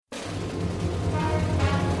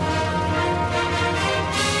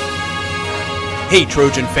Hey,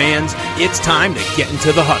 Trojan fans, it's time to get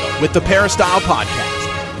into the huddle with the Peristyle Podcast.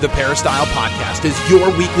 The Peristyle Podcast is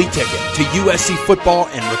your weekly ticket to USC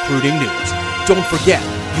football and recruiting news. Don't forget,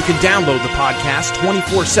 you can download the podcast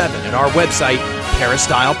 24/7 at our website,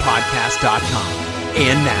 peristylepodcast.com.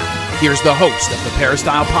 And now, here's the host of the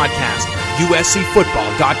Peristyle Podcast,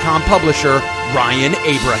 USCFootball.com publisher, Ryan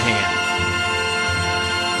Abraham.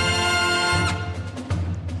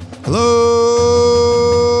 Hello,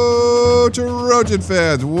 Trojan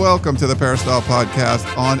fans. Welcome to the Peristyle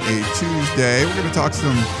Podcast on a Tuesday. We're going to talk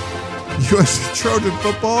some USC Trojan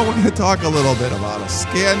football. We're going to talk a little bit about a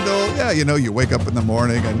scandal. Yeah, you know, you wake up in the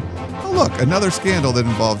morning and, oh, look, another scandal that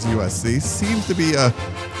involves USC. Seems to be a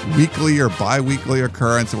weekly or bi-weekly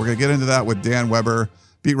occurrence. And we're going to get into that with Dan Weber,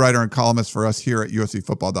 beat writer and columnist for us here at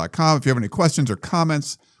USCFootball.com. If you have any questions or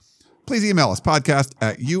comments, please email us,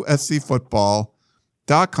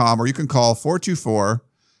 podcast@uscfootball.com, or you can call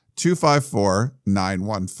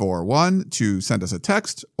 424-254-9141 to send us a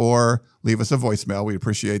text or leave us a voicemail. We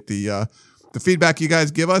appreciate the feedback you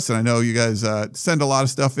guys give us, and I know you guys send a lot of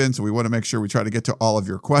stuff in, so we want to make sure we try to get to all of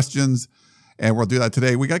your questions, and we'll do that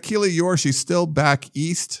today. We got Keely Eure. She's still back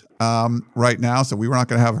east right now, so we were not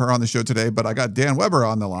going to have her on the show today, but I got Dan Weber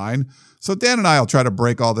on the line. So Dan and I will try to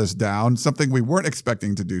break all this down, something we weren't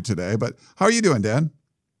expecting to do today. But how are you doing, Dan?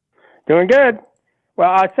 Doing good.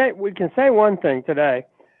 Well, I think we can say one thing today.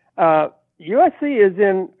 USC is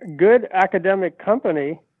in good academic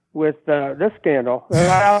company with this scandal. They're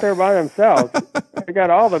not out there by themselves. They got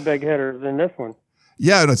all the big hitters in this one.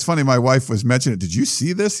 Yeah, and it's funny. My wife was mentioning it. Did you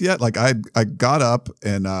see this yet? Like I got up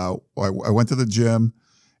and I went to the gym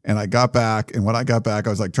and I got back. And when I got back, I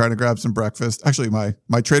was like trying to grab some breakfast. Actually, my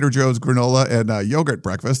Trader Joe's granola and yogurt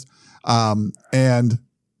breakfast. And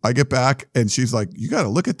I get back and she's like, "You got to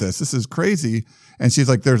look at this. This is crazy." And she's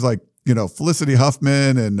like, "There's like, you know, Felicity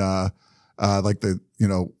Huffman and like the, you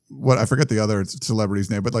know, what I forget the other celebrity's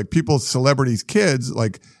name, but like celebrities' kids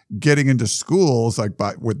like getting into schools like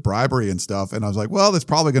with bribery and stuff." And I was like, well, that's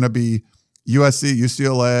probably going to be USC,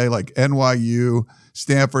 UCLA, like NYU,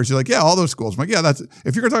 Stanford. She's like, yeah, all those schools. I'm like, yeah, that's,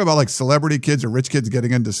 if you're going to talk about like celebrity kids or rich kids getting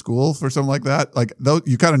into school for something like that, like those,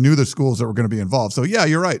 you kind of knew the schools that were going to be involved. So yeah,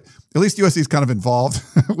 you're right. At least USC is kind of involved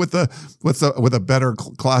with a better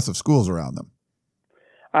class of schools around them.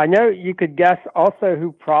 I know you could guess also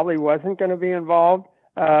who probably wasn't going to be involved,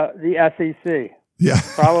 the SEC. Yeah.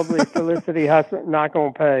 Probably Felicity Huffman not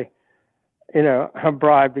going to pay, you know, a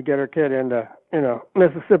bribe to get her kid into, you know,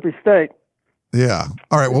 Mississippi State. Yeah.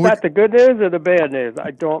 All right. Well, is that the good news or the bad news?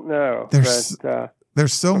 I don't know. There's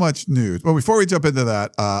so much news. Well, before we jump into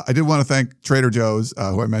that, I did want to thank Trader Joe's,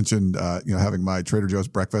 who I mentioned, you know, having my Trader Joe's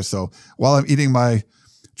breakfast. So while I'm eating my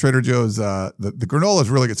Trader Joe's, the granola is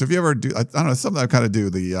really good. So if you ever do, I don't know, something I kind of do,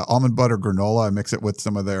 the almond butter granola, I mix it with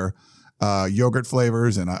some of their yogurt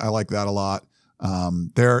flavors, and I like that a lot.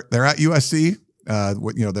 They're at USC. You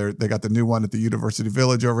know, they got the new one at the University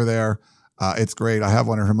Village over there. It's great. I have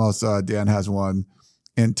one in Hermosa. Dan has one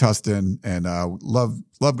in Tustin, and love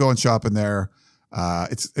going shopping there.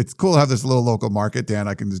 It's cool to have this little local market. Dan,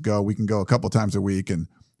 we can go a couple times a week and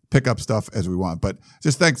pick up stuff as we want. But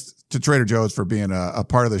just thanks to Trader Joe's for being a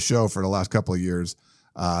part of the show for the last couple of years.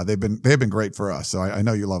 They've been great for us. So I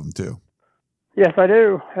know you love them too. Yes, I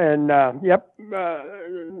do. And I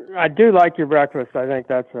do like your breakfast. I think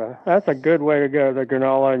that's a good way to go. The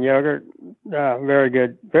granola and yogurt. Very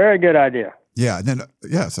good idea. Yeah. And then,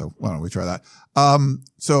 so why don't we try that?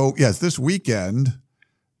 So yes, this weekend,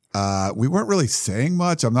 we weren't really saying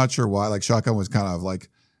much. I'm not sure why. Like Shotgun was kind of like,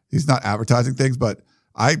 he's not advertising things, but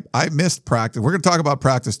I missed practice. We're going to talk about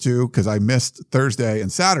practice too, because I missed Thursday and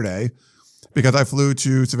Saturday because I flew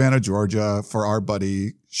to Savannah, Georgia for our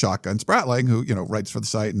buddy Shotgun Spratling, who, you know, writes for the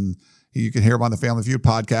site, and you can hear him on the Family Feud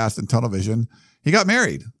podcast and Tunnel Vision. He got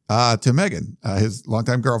married to Megan, his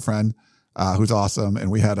longtime girlfriend, who's awesome,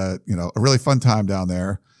 and we had a really fun time down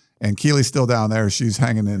there. And Keely's still down there. She's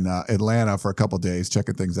hanging in Atlanta for a couple of days,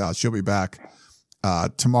 checking things out. She'll be back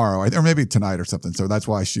tomorrow, or maybe tonight or something. So that's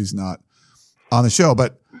why she's not on the show.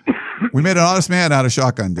 But we made an honest man out of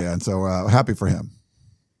Shotgun, Dan. So happy for him.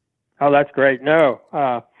 Oh, that's great. No.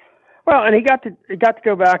 Well, and he got to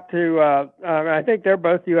go back to, I think they're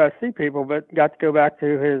both USC people, but got to go back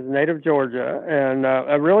to his native Georgia, and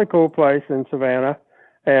a really cool place in Savannah.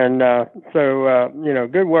 And so,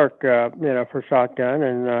 good work, for Shotgun,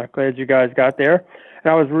 and glad you guys got there.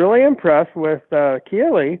 And I was really impressed with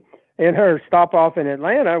Keely in her stop off in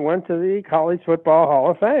Atlanta, went to the College Football Hall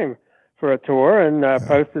of Fame for a tour and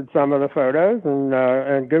posted some of the photos,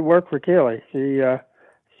 and good work for Keely. She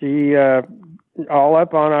all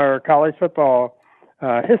up on our college football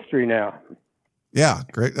history now. Yeah,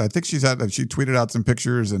 great. I think she tweeted out some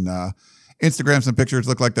pictures and Instagram some pictures.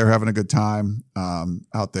 Look like they're having a good time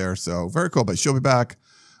out there. So very cool. But she'll be back.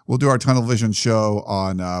 We'll do our Tunnel Vision show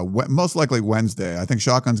on most likely Wednesday. I think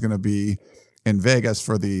Shotgun's going to be in Vegas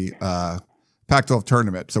for the Pac-12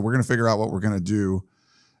 tournament. So we're going to figure out what we're going to do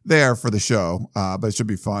there for the show. But it should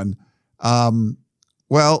be fun.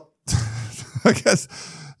 Well, I guess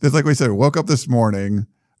it's like we said, woke up this morning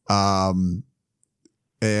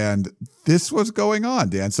and this was going on,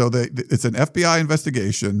 Dan. So it's an FBI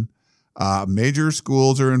investigation. Major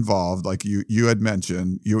schools are involved, like you had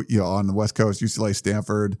mentioned. You know, on the West Coast, UCLA,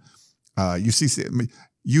 Stanford, USD,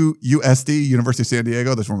 University of San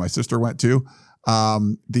Diego. That's where my sister went to.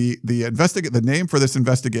 The name for this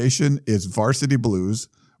investigation is Varsity Blues,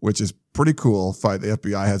 which is pretty cool. The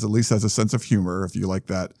FBI has a sense of humor if you like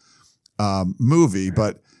that movie,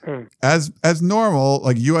 but. As normal,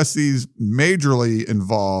 like USC's majorly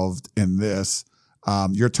involved in this.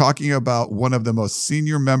 You're talking about one of the most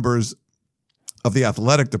senior members of the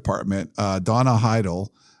athletic department, Donna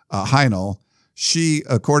Heinel. She,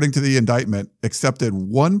 according to the indictment, accepted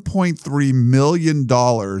 $1.3 million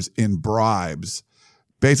in bribes,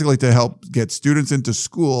 basically to help get students into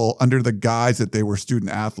school under the guise that they were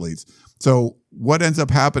student athletes. So what ends up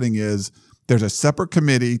happening is there's a separate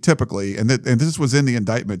committee typically, and this was in the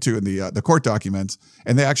indictment too, in the court documents,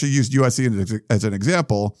 and they actually used USC as an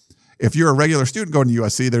example. If you're a regular student going to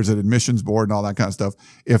USC, there's an admissions board and all that kind of stuff.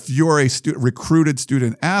 If you're a recruited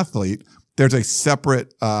student athlete, there's a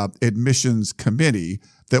separate admissions committee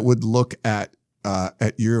that would look at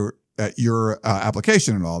your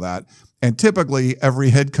application and all that. And typically, every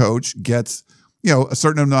head coach gets a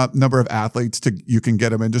certain number of athletes you can get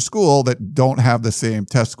them into school that don't have the same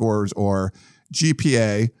test scores or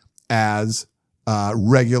GPA as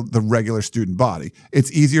the regular student body.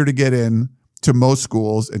 It's easier to get in to most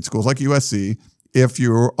schools and schools like USC if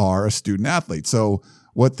you are a student athlete. So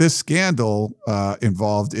what this scandal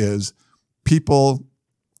involved is people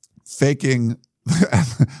faking,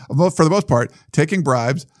 for the most part, taking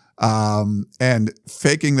bribes and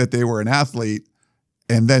faking that they were an athlete.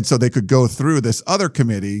 And then so they could go through this other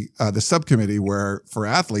committee, the subcommittee for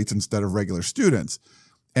athletes instead of regular students.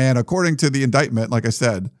 And according to the indictment, like I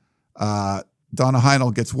said, Donna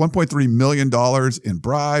Heinel gets $1.3 million in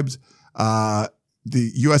bribes.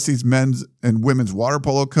 The USC's men's and women's water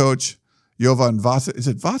polo coach, Jovan Vasic, is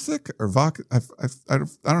it Vasic or Vak? I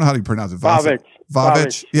don't know how to pronounce it.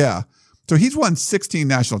 Vavic. Yeah. So he's won 16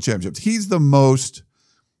 national championships. He's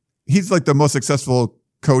like the most successful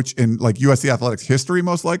coach in like USC athletics history,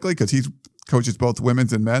 most likely, because he coaches both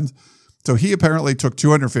women's and men's. So he apparently took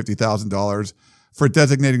 $250,000 for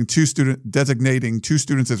designating two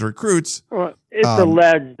students as recruits. Well, it's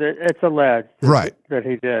alleged right. that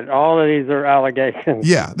he did. All of these are allegations.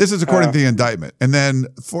 Yeah, this is according to the indictment. And then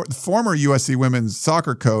for the former USC women's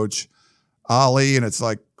soccer coach, Ali, and it's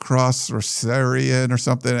like Cross-Rosarian or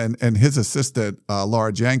something, and his assistant,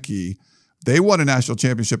 Laura Janke, they won a national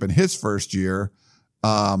championship in his first year.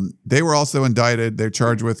 They were also indicted. They're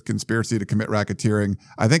charged with conspiracy to commit racketeering.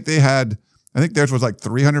 I think theirs was like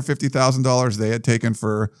 $350,000 they had taken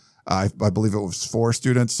for, I believe it was 4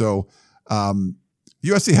 students. So,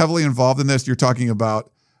 USC heavily involved in this. You're talking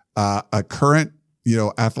about, a current,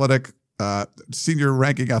 athletic, senior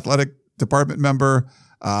ranking athletic department member,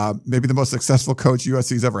 maybe the most successful coach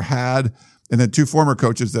USC's ever had. And then 2 former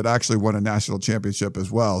coaches that actually won a national championship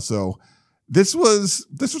as well. So, This was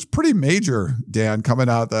pretty major, Dan, coming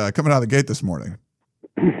out of the gate this morning.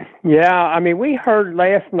 Yeah, I mean, we heard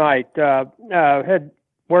last night, had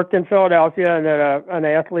worked in Philadelphia, and that an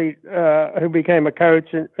athlete who became a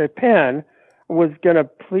coach at Penn was going to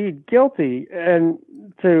plead guilty and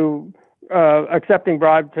to accepting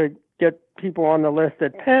bribes to get people on the list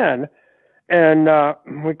at Penn. And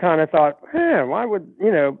we kind of thought, why would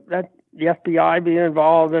the FBI be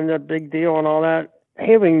involved in the big deal and all that?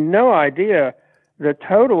 Having no idea the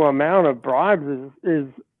total amount of bribes is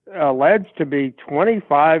alleged to be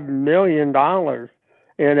 $25 million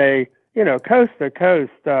in a coast to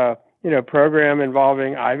coast program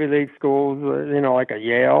involving Ivy League schools, like a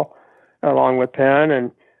Yale, along with Penn,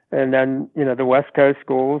 and then the West Coast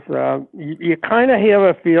schools. You kind of have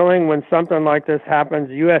a feeling when something like this happens,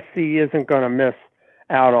 USC isn't going to miss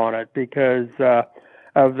out on it because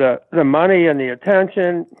of the money and the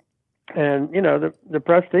attention. And, the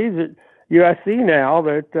prestige at USC now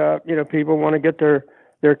that, people want to get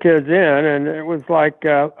their kids in. And it was like,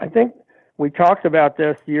 I think we talked about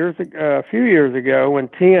this a few years ago when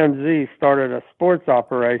TMZ started a sports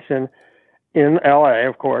operation in LA,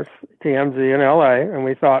 of course, TMZ in LA. And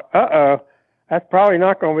we thought, that's probably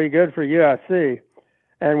not going to be good for USC.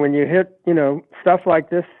 And when you hit, stuff like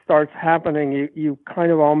this starts happening, you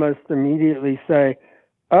kind of almost immediately say,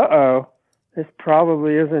 uh-oh, this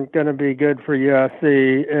probably isn't going to be good for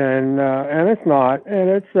USC, and it's not. And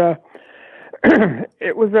it's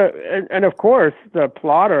it was and of course the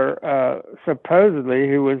plotter supposedly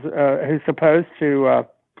who's supposed to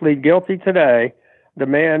plead guilty today, the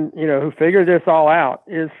man who figured this all out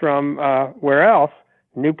is from where else?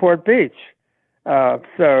 Newport Beach.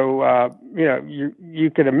 So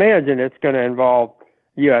you can imagine it's going to involve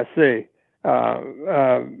USC.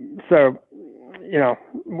 So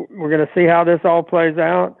we're going to see how this all plays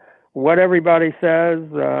out. What everybody says,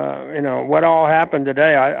 what all happened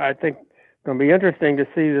today. I think it's going to be interesting to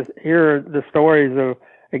hear the stories of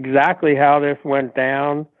exactly how this went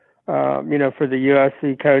down. For the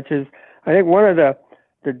USC coaches, I think one of the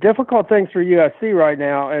difficult things for USC right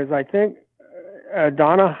now is I think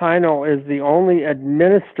Donna Heinel is the only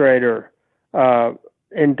administrator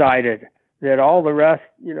indicted. That all the rest,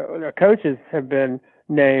 the coaches have been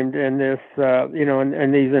named in this,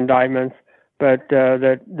 in these indictments, but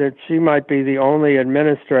that she might be the only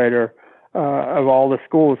administrator of all the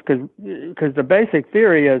schools, because the basic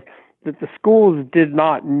theory is that the schools did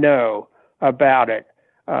not know about it,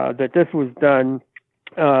 that this was done,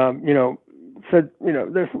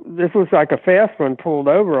 this was like a fast one pulled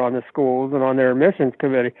over on the schools and on their admissions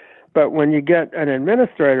committee. But when you get an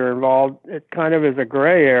administrator involved, it kind of is a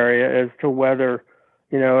gray area as to whether,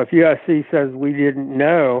 if USC says we didn't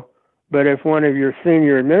know, but if one of your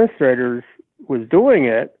senior administrators was doing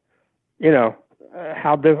it,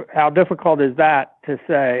 how difficult is that to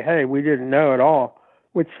say, hey, we didn't know at all,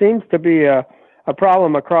 which seems to be a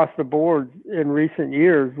problem across the board in recent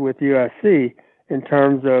years with USC in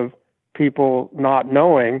terms of people not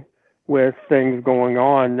knowing with things going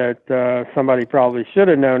on that somebody probably should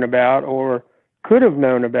have known about or could have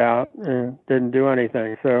known about and didn't do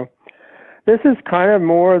anything. So this is kind of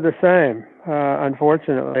more of the same.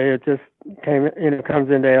 Unfortunately, it just comes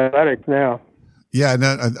into athletics now. Yeah,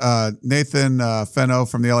 Nathan Fenno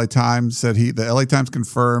from the LA Times said the LA Times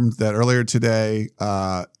confirmed that earlier today,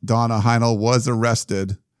 Donna Heinel was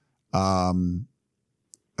arrested. So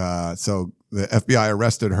the FBI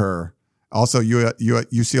arrested her. Also,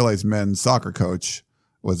 UCLA's men's soccer coach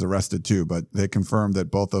was arrested too, but they confirmed that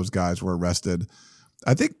both those guys were arrested.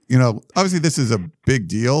 I think, obviously this is a big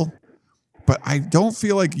deal, but I don't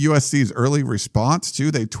feel like USC's early response too.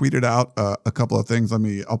 They tweeted out a couple of things.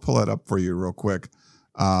 I'll pull that up for you real quick.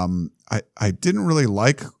 I didn't really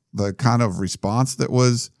like the kind of response that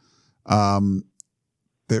was, that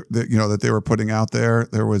they were putting out there.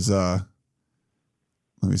 There was, let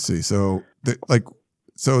me see. So they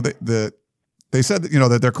said that,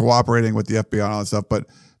 that they're cooperating with the FBI and all that stuff, but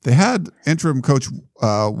they had interim coach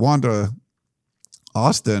Wanda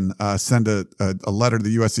Austin send a letter to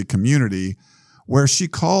the USC community where she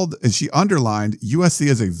underlined USC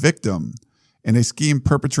as a victim in a scheme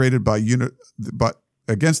perpetrated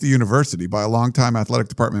against the university by a longtime athletic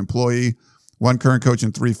department employee, one current coach,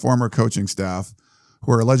 and 3 former coaching staff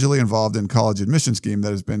who are allegedly involved in college admission scheme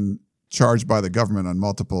that has been charged by the government on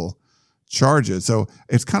multiple charges. So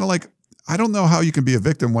it's kind of like, I don't know how you can be a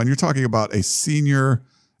victim when you're talking about a senior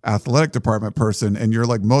athletic department person and you're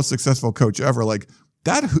like most successful coach ever. Like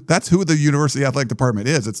that's who the university athletic department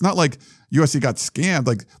is. It's not like USC got scammed.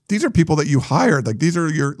 Like these are people that you hired. Like these are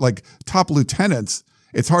your like top lieutenants.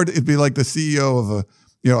 It's hard. It'd be like the CEO of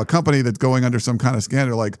a company that's going under some kind of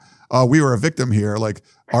scandal. Like, oh, we were a victim here. Like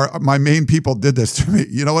my main people did this to me.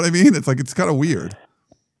 You know what I mean? It's like, it's kind of weird.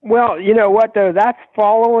 Well, you know what though? That's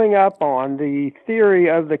following up on the theory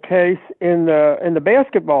of the case in the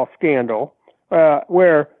basketball scandal,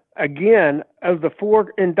 where again, of the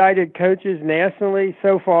 4 indicted coaches nationally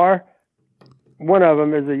so far, one of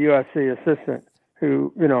them is a USC assistant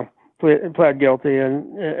who pled guilty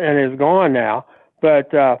and is gone now. But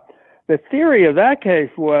the theory of that case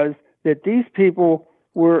was that these people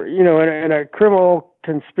were in a criminal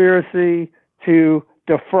conspiracy to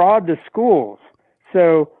defraud the schools.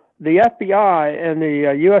 So the FBI and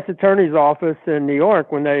the U.S. Attorney's Office in New York,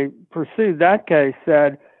 when they pursued that case,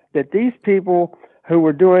 said that these people who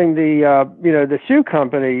were doing the shoe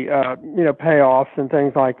company, payoffs and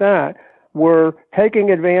things like that, were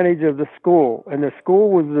taking advantage of the school, and the school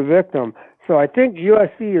was the victim. So I think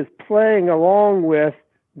USC is playing along with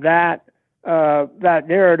that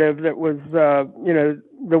narrative that was,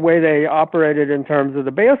 the way they operated in terms of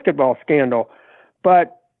the basketball scandal.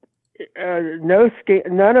 But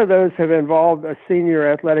none of those have involved a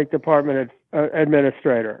senior athletic department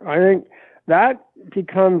administrator. I think that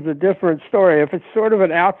becomes a different story. If it's sort of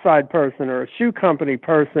an outside person or a shoe company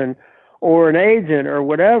person or an agent or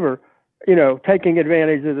whatever, taking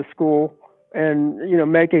advantage of the school and,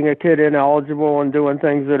 making a kid ineligible and doing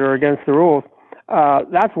things that are against the rules.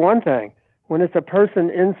 That's one thing. When it's a person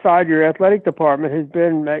inside your athletic department who's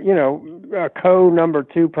been, a number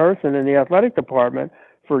 2 person in the athletic department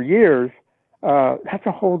for years, that's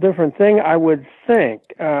a whole different thing, I would think.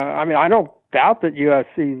 I don't doubt that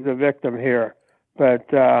USC is the victim here, but,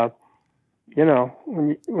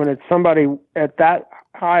 when it's somebody at that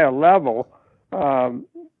high a level,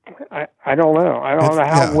 I don't know. I don't know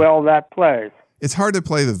how well that plays. It's hard to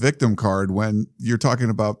play the victim card when you're talking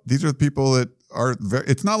about these are the people that are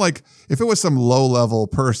it's not like if it was some low level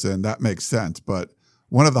person that makes sense, but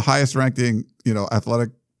one of the highest ranking, athletic,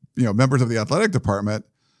 members of the athletic department,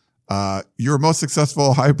 your most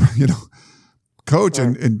successful coach.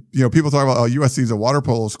 Right. And people talk about, USC is a water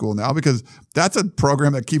polo school now because that's a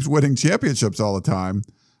program that keeps winning championships all the time.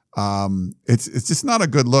 It's just not a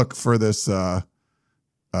good look for this,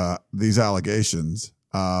 these allegations.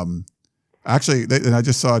 Actually, and I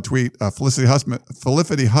just saw a tweet, Felicity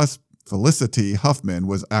Huffman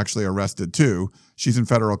was actually arrested too. She's in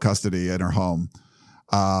federal custody in her home.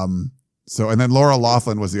 And then Laura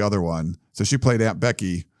Laughlin was the other one. So she played Aunt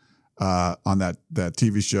Becky on that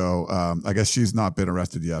TV show. I guess she's not been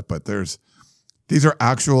arrested yet, but these are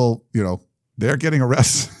actual, they're getting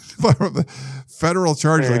arrested for federal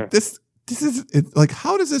charges. Yeah. Like this is it. Like,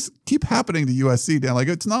 how does this keep happening to USC, Dan? Like,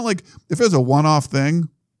 it's not like if it was a one-off thing,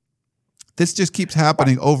 this just keeps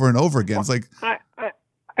happening over and over again. It's like,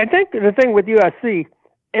 I think the thing with USC,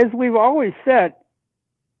 as we've always said,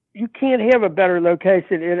 you can't have a better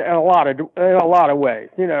location in a lot of ways.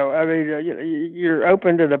 You're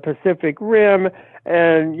open to the Pacific Rim,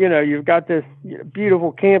 and you've got this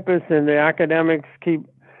beautiful campus, and the academics keep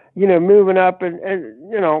moving up, and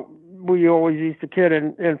we always used to kid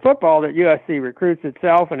in football that USC recruits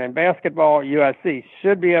itself, and in basketball USC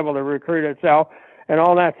should be able to recruit itself and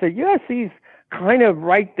all that. So USC's kind of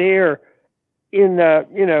right there in the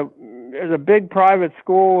there's a big private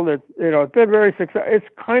school that it's been very successful. It's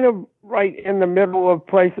kind of right in the middle of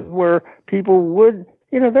places where people would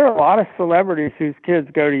there are a lot of celebrities whose kids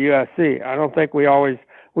go to USC. I don't think we always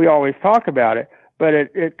talk about it, but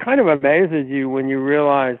it kind of amazes you when you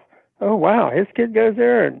realize, oh wow, his kid goes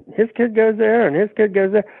there and his kid goes there and his kid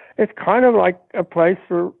goes there. It's kind of like a place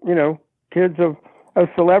for kids of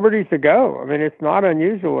celebrities to go. I mean, it's not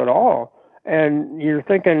unusual at all. And you're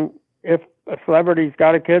thinking, if a celebrity's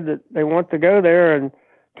got a kid that they want to go there and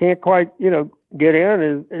can't quite, get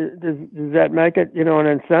in, does that make it, an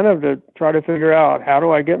incentive to try to figure out how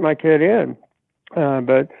do I get my kid in?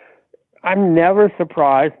 But I'm never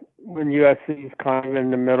surprised when USC is kind of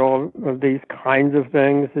in the middle of these kinds of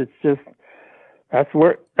things. It's just, that's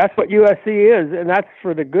what USC is, and that's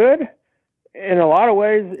for the good. In a lot of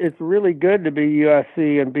ways, it's really good to be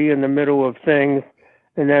USC and be in the middle of things.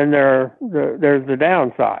 And then there's the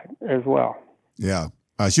downside as well. Yeah.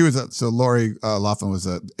 She was, so Lori Laughlin was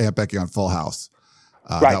Aunt Becky on Full House.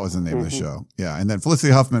 Right. That was the name of the show. Yeah. And then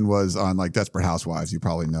Felicity Huffman was on like Desperate Housewives. You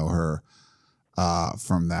probably know her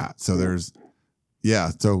from that. So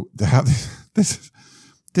so to have this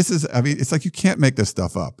is, I mean, it's like you can't make this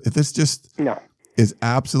stuff up. If this just is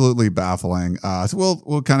absolutely baffling. So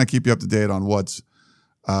we'll kind of keep you up to date on what's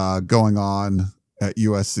going on at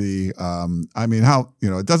USC. I mean,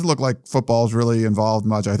 it doesn't look like football's really involved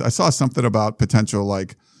much. I saw something about potential,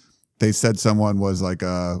 like they said someone was like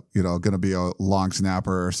going to be a long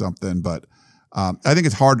snapper or something, but I think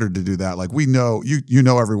it's harder to do that. Like we know,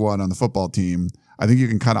 everyone on the football team. I think you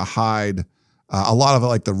can kind of hide a lot of it,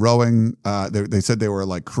 like the rowing. They said they were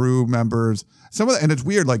like crew members. And it's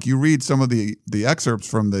weird. Like you read some of the excerpts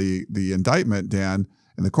from the indictment, Dan,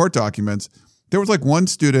 in the court documents. There was like one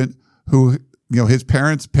student who, his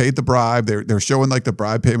parents paid the bribe. They're showing like the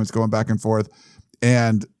bribe payments going back and forth.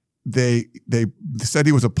 And they said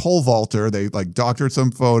he was a pole vaulter. They like doctored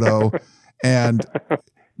some photo. And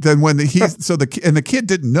then when the kid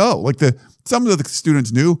didn't know, like some of the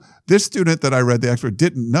students knew. This student that I read, the expert,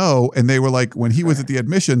 didn't know. And they were like, when he was at the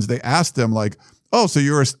admissions, they asked him like, oh, so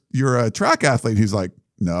you're a track athlete? He's like,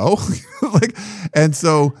 no.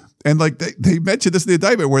 They mentioned this in the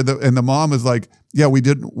indictment where the mom is like, yeah, we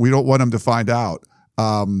don't want him to find out.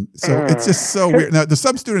 So it's just so weird. Now,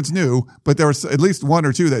 some students knew, but there was at least one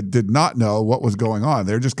or two that did not know what was going on.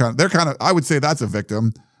 They're kind of, I would say that's a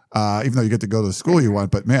victim, even though you get to go to the school you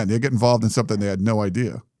want, but man, they get involved in something they had no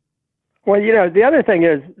idea. Well, the other thing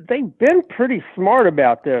is they've been pretty smart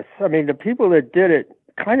about this. I mean, the people that did it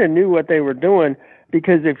kind of knew what they were doing,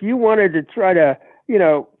 because if you wanted to try to,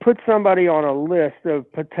 put somebody on a list of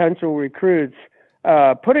potential recruits,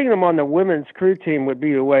 putting them on the women's crew team would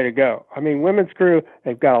be the way to go. I mean, women's crew,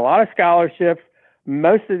 they've got a lot of scholarships.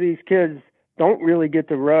 Most of these kids don't really get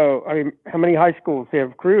to row. I mean, how many high schools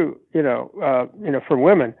have crew, for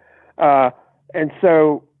women? And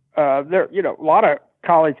so there, a lot of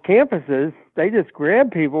college campuses, they just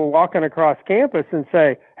grab people walking across campus and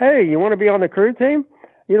say, hey, you want to be on the crew team?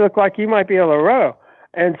 You look like you might be able to row.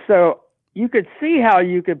 And so you could see how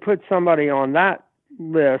you could put somebody on that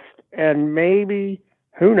list, and maybe,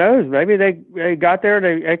 who knows, maybe they got there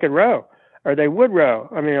and they could row, or they would row.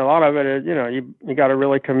 I mean, a lot of it is, you got to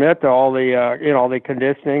really commit to all the, all the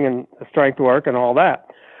conditioning and the strength work and all that.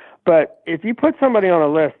 But if you put somebody on a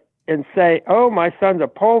list and say, oh, my son's a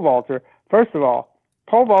pole vaulter, first of all,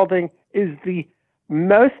 pole vaulting is the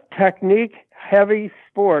most technique-heavy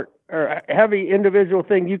sport or heavy individual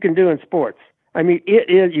thing you can do in sports. I mean, it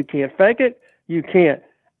is, you can't fake it. You can't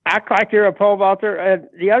act like you're a pole vaulter. And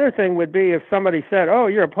the other thing would be if somebody said, oh,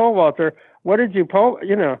 you're a pole vaulter, what did you pole,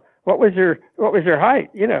 what was your height?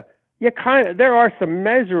 There are some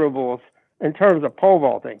measurables in terms of pole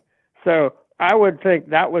vaulting. So I would think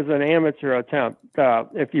that was an amateur attempt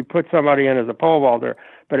if you put somebody in as a pole vaulter.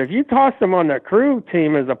 But if you toss them on the crew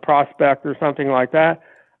team as a prospect or something like that,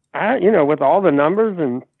 with all the numbers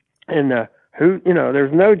and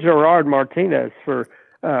there's no Gerard Martinez for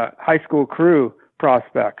high school crew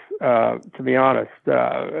prospects, to be honest.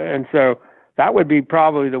 And so that would be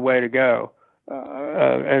probably the way to go.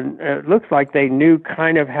 And it looks like they knew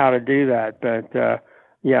kind of how to do that. But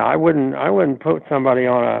I wouldn't put somebody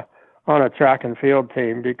on a track and field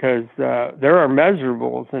team because there are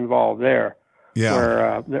measurables involved there.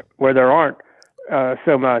 Yeah. Where there aren't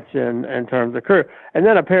so much in terms of crew. And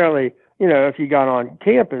then apparently, if you got on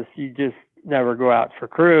campus, you just never go out for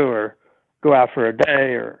crew or go out for a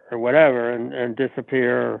day or whatever and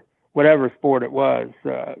disappear or whatever sport it was.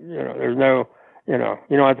 There's no, you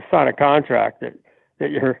don't have to sign a contract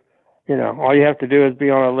that you're, all you have to do is be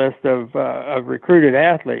on a list of recruited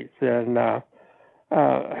athletes. And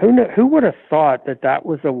who would have thought that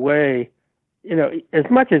was a way, as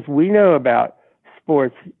much as we know about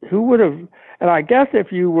sports, who would have, and I guess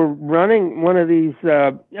if you were running one of these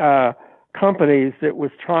companies that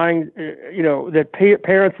was trying, that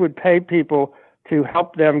parents would pay people to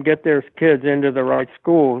help them get their kids into the right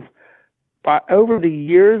schools, but over the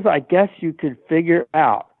years, I guess you could figure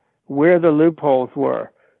out where the loopholes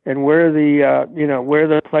were and where where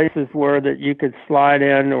the places were that you could slide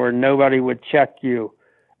in or nobody would check you.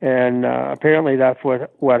 And apparently that's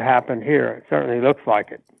what happened here. It certainly looks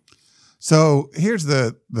like it. So here's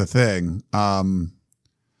the thing. A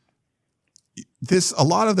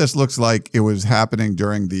lot of this looks like it was happening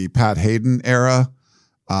during the Pat Hayden era,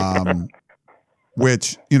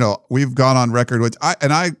 which, we've gone on record, which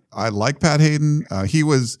I like Pat Hayden. He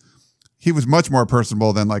was much more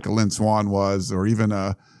personable than like a Lynn Swann was, or even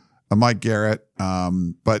a Mike Garrett.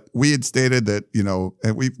 But we had stated that,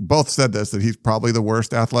 and we both said this, that he's probably the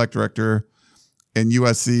worst athletic director in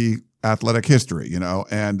USC athletic history,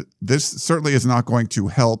 and this certainly is not going to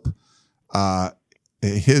help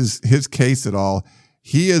his case at all.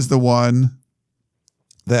 He is the one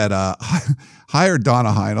that hired Donna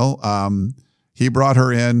Heinel. He brought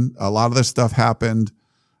her in. A lot of this stuff happened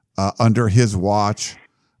under his watch.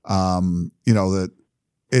 That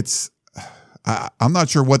it's. I'm not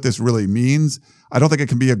sure what this really means. I don't think it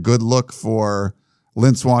can be a good look for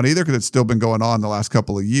Lynn Swann either, because it's still been going on the last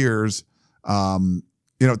couple of years.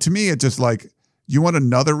 To me, it's just like, you want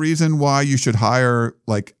another reason why you should hire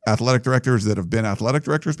like athletic directors that have been athletic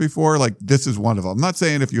directors before? Like, this is one of them. I'm not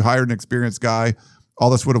saying if you hired an experienced guy, all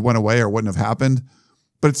this would have went away or wouldn't have happened,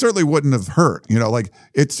 but it certainly wouldn't have hurt.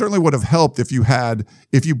 It certainly would have helped if you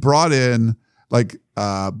brought in like,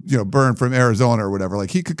 Byrne from Arizona or whatever.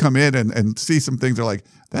 Like, he could come in and see some things that are like,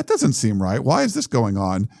 that doesn't seem right. Why is this going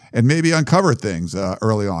on? And maybe uncover things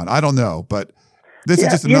early on. I don't know, but this is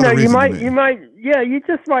just another reason. You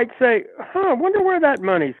just might say, I wonder where that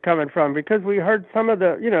money's coming from, because we heard some of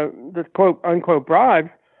the, the quote unquote bribes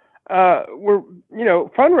were,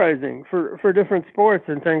 fundraising for different sports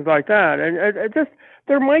and things like that. And it just,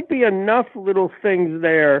 there might be enough little things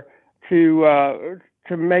there to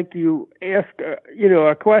make you ask,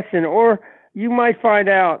 a question, or you might find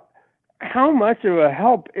out how much of a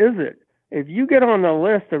help is it if you get on the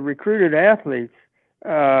list of recruited athletes.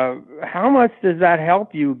 How much does that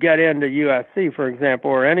help you get into USC, for example,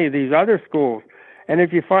 or any of these other schools? And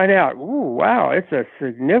if you find out, wow, it's a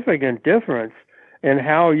significant difference in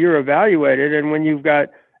how you're evaluated, and when you've got,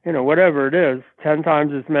 whatever it is, 10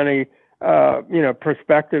 times as many,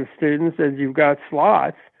 prospective students as you've got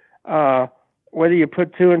slots, whether you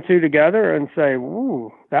put two and two together and say,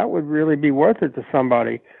 "Ooh, that would really be worth it to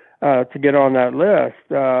somebody to get on that list."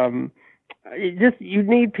 You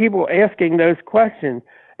need people asking those questions,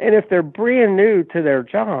 and if they're brand new to their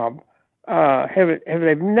job, have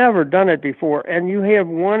they've never done it before, and you have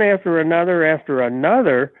one after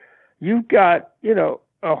another, you've got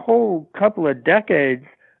a whole couple of decades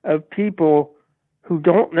of people who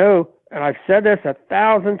don't know. And I've said this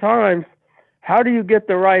 1,000 times. How do you get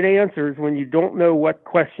the right answers when you don't know what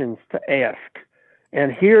questions to ask?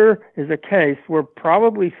 And here is a case where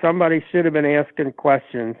probably somebody should have been asking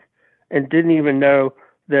questions and didn't even know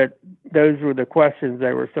that those were the questions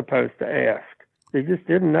they were supposed to ask. They just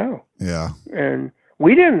didn't know. Yeah. And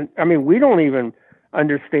we didn't. I mean, we don't even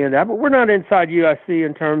understand that, but we're not inside USC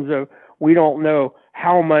in terms of we don't know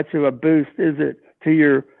how much of a boost is it to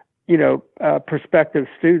your prospective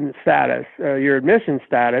student status, your admission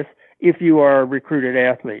status, if you are a recruited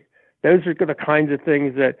athlete. Those are the kinds of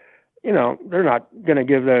things that, they're not going to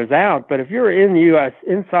give those out. But if you're inside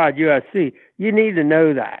USC, you need to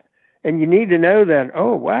know that. And you need to know then,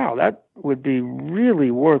 oh, wow, that would be really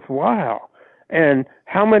worthwhile. And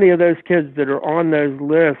how many of those kids that are on those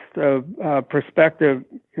lists of prospective,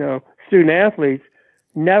 student athletes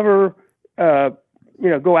never,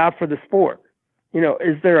 go out for the sport?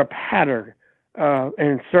 Is there a pattern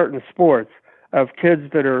in certain sports of kids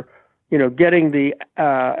that are, getting the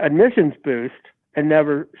admissions boost and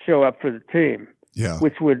never show up for the team? Yeah.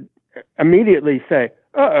 Which would immediately say,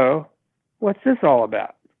 uh-oh, what's this all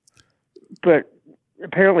about? But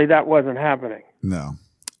apparently that wasn't happening. No.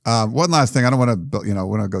 One last thing. I don't want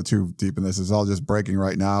to go too deep in this. It's all just breaking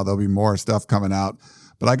right now. There'll be more stuff coming out.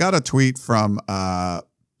 But I got a tweet from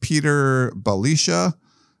Peter Balisha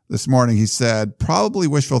this morning. He said, probably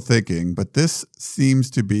wishful thinking, but this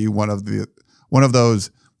seems to be one of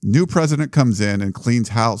those new president comes in and cleans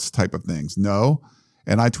house type of things. No.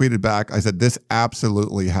 And I tweeted back, I said, this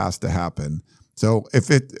absolutely has to happen. So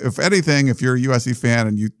if anything, if you're a USC fan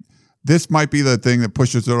and this might be the thing that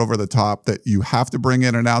pushes it over the top, that you have to bring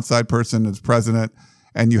in an outside person as president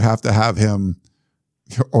and you have to have him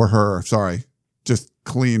or her, just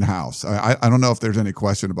clean house. I don't know if there's any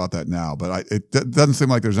question about that now, but it doesn't seem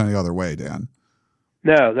like there's any other way, Dan.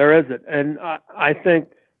 No, there isn't. And I think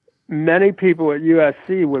many people at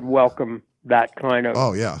USC would welcome that kind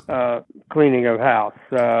of cleaning of house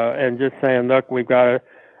and just saying, look, we got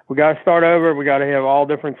to start over. We got to have all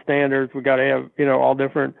different standards. We got to have, all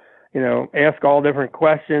different, ask all different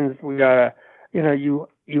questions. We got to,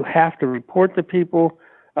 you have to report to people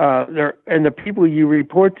and the people you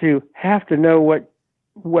report to have to know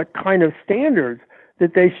what kind of standards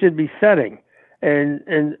that they should be setting.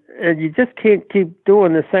 And you just can't keep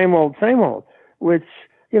doing the same old, which,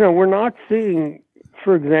 we're not seeing,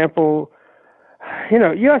 for example,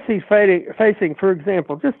 USC's facing, for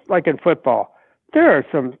example, just like in football, there are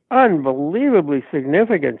some unbelievably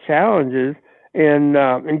significant challenges in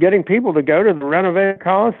getting people to go to the renovated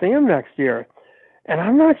Coliseum next year. And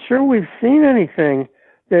I'm not sure we've seen anything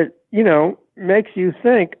that, makes you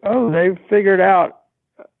think, oh, they've figured out,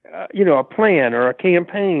 a plan or a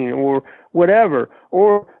campaign or whatever,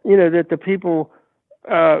 or, that the people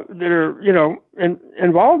that are,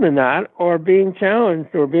 involved in that are being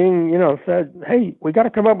challenged or being, said, hey, we got to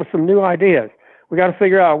come up with some new ideas. We got to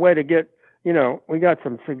figure out a way to get, we got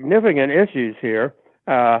some significant issues here.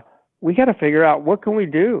 We got to figure out what can we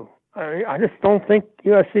do. I just don't think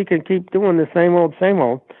USC can keep doing the same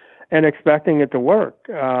old and expecting it to work.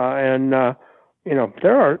 There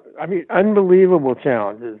are, unbelievable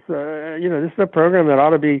challenges. This is a program that ought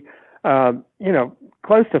to be,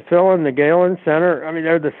 close to filling the Galen Center.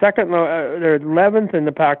 They're the they're 11th in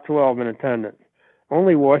the Pac-12 in attendance.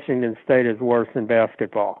 Only Washington State is worse in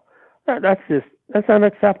basketball. That's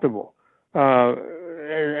unacceptable.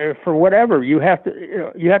 For whatever, you have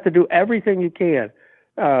to do everything you can,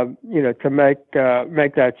 to make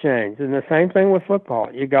that change. And the same thing with football.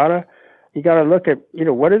 You gotta look at,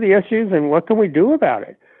 what are the issues and what can we do about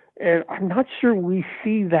it? And I'm not sure we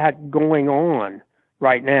see that going on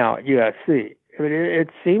right now at USC. It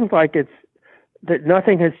seems like that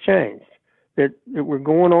nothing has changed, that we're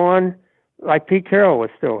going on like Pete Carroll was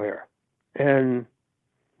still here. And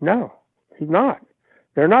no, he's not.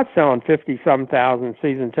 They're not selling 50-some thousand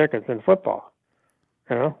season tickets in football.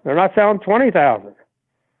 They're not selling 20,000.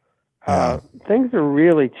 Things are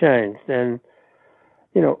really changed. And,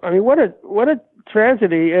 what a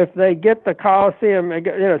tragedy if they get the Coliseum,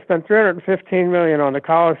 spend $315 million on the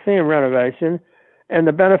Coliseum renovation, and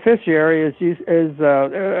the beneficiary is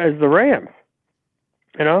the Rams.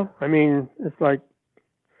 It's like,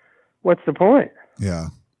 what's the point? Yeah.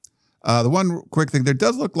 The one quick thing, there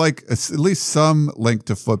does look like at least some link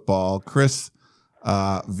to football. Chris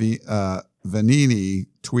Vanini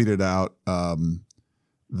tweeted out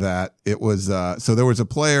that it was so there was a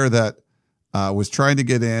player that was trying to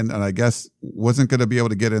get in, and I guess wasn't going to be able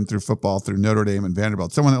to get in through football through Notre Dame and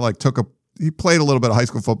Vanderbilt. Someone that like he played a little bit of high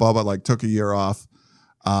school football, but like took a year off.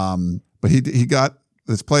 But he got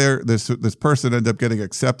this player, this person ended up getting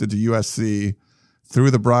accepted to USC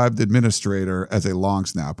through the bribed administrator as a long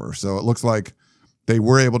snapper. So it looks like they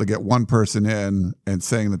were able to get one person in and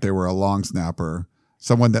saying that they were a long snapper,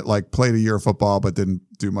 someone that like played a year of football but didn't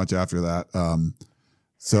do much after that.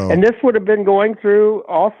 And this would have been going through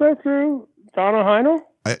Donna Heinel?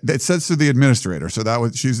 It says through the administrator, so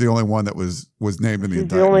she's the only one that was named in the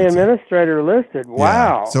indictment. She's the only administrator listed.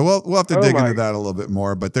 Wow. Yeah. So we'll have to dig into that a little bit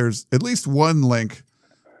more, but there's at least one link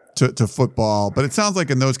to football. But it sounds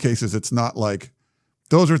like in those cases, it's not like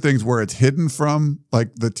those are things where it's hidden from,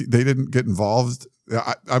 like they didn't get involved.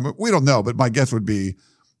 I mean, we don't know, but my guess would be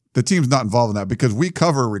the team's not involved in that because we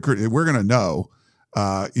cover recruiting. We're going to know,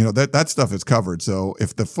 that stuff is covered. So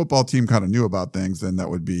if the football team kind of knew about things, then that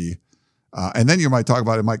would be. And then you might talk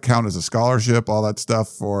about it might count as a scholarship, all that stuff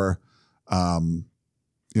for, so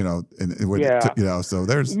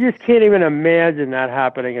there's. You just can't even imagine that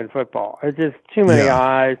happening in football. It's just too many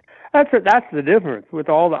eyes. That's the difference with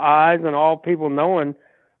all the eyes and all people knowing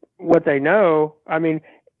what they know. I mean,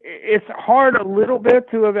 it's hard a little bit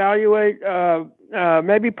to evaluate.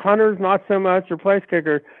 Maybe punters, not so much, or place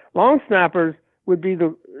kickers. Long snappers would be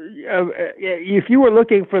if you were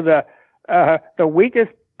looking for the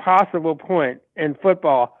weakest possible point in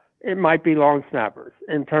football, it might be long snappers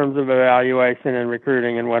in terms of evaluation and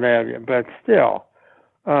recruiting and what have you. But still,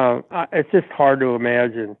 it's just hard to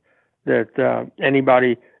imagine that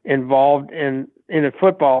anybody involved in a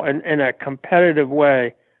football in a competitive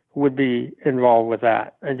way would be involved with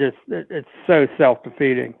that. And it's so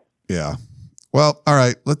self-defeating. Yeah. Well, all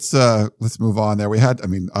right, let's move on there.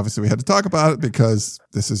 Obviously we had to talk about it because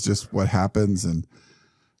this is just what happens. And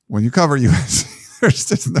when you cover USC, there's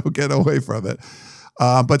just no get away from it.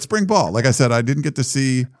 But spring ball, like I said, I didn't get to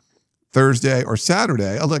see Thursday or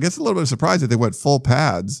Saturday. Although I guess a little bit of surprise that they went full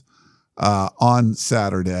pads on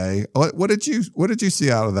Saturday. What did you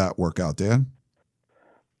see out of that workout, Dan?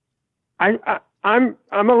 I'm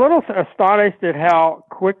a little astonished at how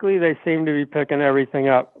quickly they seem to be picking everything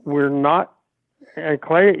up. We're not, and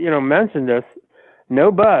Clay, mentioned this,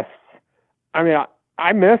 no busts. I mean,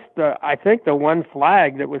 I missed I think the one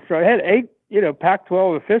flag that was thrown. I had 8,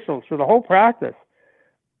 Pac-12 officials for the whole practice.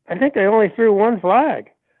 I think they only threw one flag.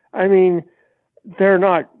 I mean, they're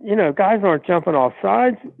not, guys aren't jumping off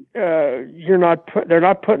sides. They're not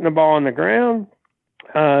putting the ball on the ground.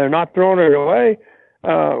 They're not throwing it away.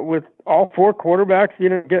 With all 4 quarterbacks,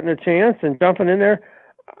 getting a chance and jumping in there.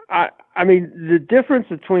 I mean, the difference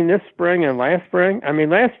between this spring and last spring,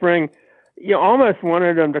 last spring, you almost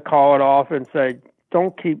wanted them to call it off and say,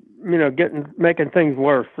 don't keep, making things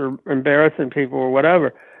worse or embarrassing people or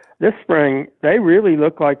whatever. This spring, they really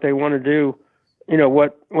look like they want to do,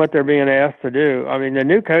 what they're being asked to do. I mean, the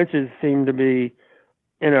new coaches seem to be,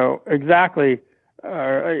 exactly.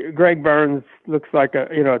 Greg Burns looks like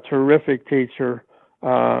a terrific teacher.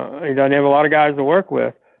 He doesn't have a lot of guys to work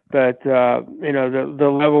with, but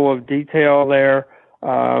the level of detail there.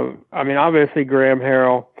 Obviously Graham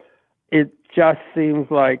Harrell. It just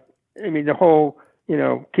seems like the whole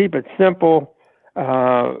keep it simple.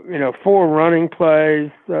 4 running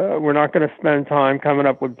plays. We're not going to spend time coming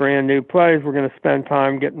up with brand new plays. We're going to spend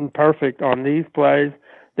time getting perfect on these plays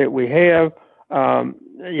that we have. The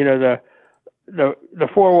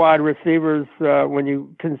 4 wide receivers, when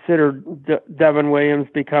you consider Devin Williams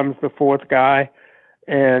becomes the 4th guy,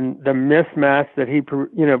 and the mismatch that he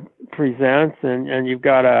presents, and you've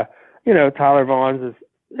got Tyler Vaughns is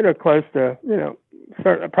close to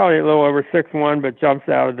probably a little over 6'1", but jumps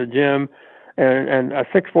out of the gym, and a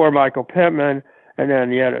 6'4" Michael Pittman, and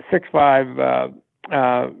then you had a 6'5"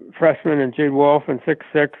 freshman and Jude Wolf, and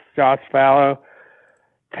 6'6" Josh Fallow.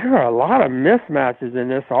 There are a lot of mismatches in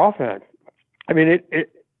this offense. I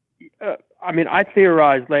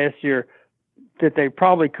theorized last year that they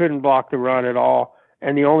probably couldn't block the run at all,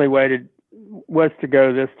 and the only way was to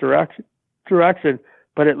go this direction.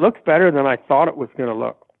 But it looks better than I thought it was going to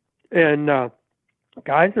look. And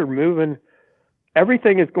guys are moving.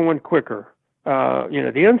 Everything is going quicker.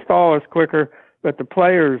 The install is quicker, but the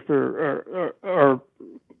players are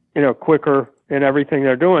quicker in everything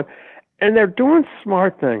they're doing. And they're doing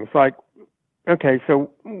smart things like, okay,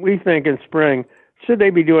 so we think in spring, should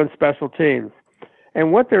they be doing special teams?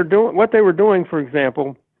 And what they were doing, for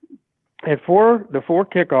example, the 4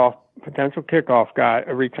 kickoff potential kickoff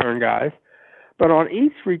return guys. But on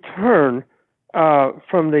each return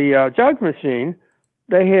from the jugs machine,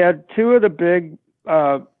 they had two of the big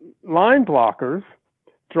line blockers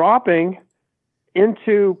dropping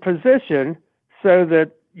into position so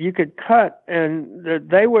that you could cut, and that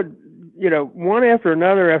they would, one after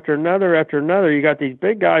another, after another, after another. You got these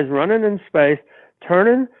big guys running in space,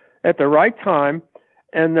 turning at the right time,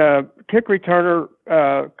 and the kick returner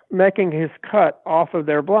making his cut off of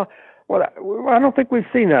their block. Well, I don't think we've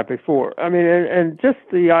seen that before. I mean, and just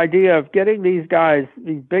the idea of getting these guys,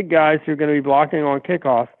 these big guys who are going to be blocking on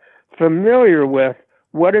kickoffs, familiar with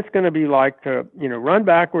what it's going to be like to, run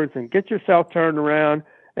backwards and get yourself turned around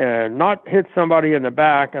and not hit somebody in the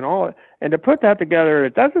back and all. And to put that together,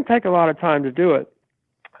 it doesn't take a lot of time to do it.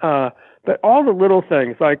 But all the little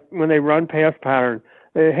things, like when they run pass pattern,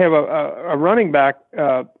 they have a running back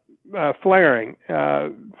flaring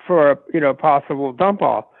for a possible dump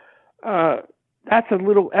off. That's a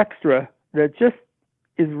little extra that just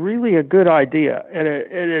is really a good idea, and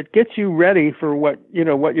it gets you ready for what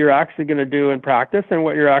you're actually going to do in practice and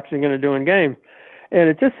what you're actually going to do in games. And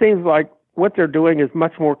it just seems like what they're doing is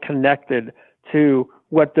much more connected to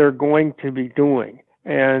what they're going to be doing.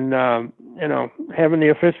 And having the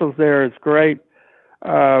officials there is great.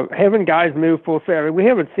 Having guys move full set. I mean, we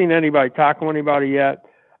haven't seen anybody tackle anybody yet.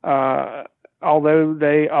 Although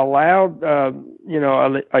they allowed,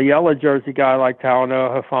 a yellow jersey guy like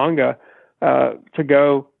Talanoa Hufanga to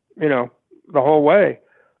go, the whole way.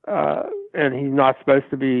 And he's not supposed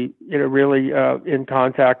to be, really in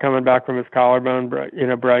contact coming back from his collarbone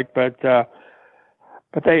break. But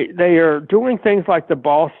they are doing things like the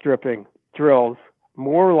ball stripping drills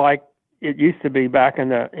more like it used to be back in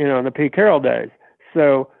the, in the Pete Carroll days.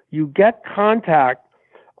 So you get contact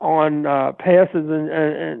on passes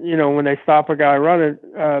and when they stop a guy running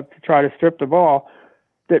to try to strip the ball,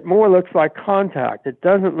 that more looks like contact. It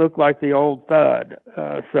doesn't look like the old thud.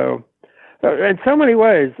 So in so many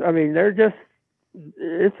ways, I mean,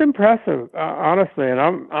 it's impressive, honestly. And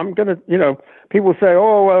I'm going to, people say,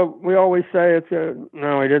 oh, well, we always say it's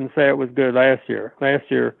no, we didn't say it was good last year. Last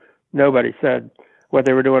year, nobody said what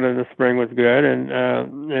they were doing in the spring was good.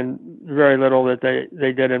 And very little that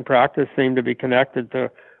they did in practice seemed to be connected to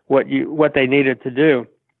what they needed to do.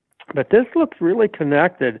 But this looks really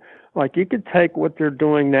connected. Like you could take what they're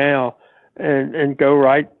doing now and go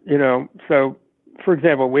right, So, for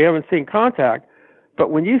example, we haven't seen contact,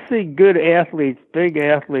 but when you see good athletes, big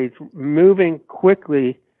athletes moving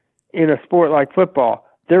quickly in a sport like football,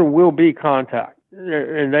 there will be contact,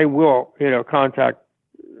 and they will,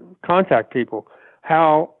 contact people.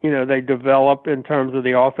 How, they develop in terms of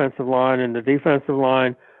the offensive line and the defensive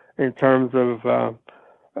line, in terms of,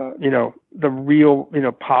 the real,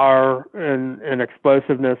 power and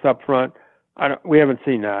explosiveness up front. We haven't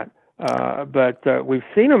seen that. But we've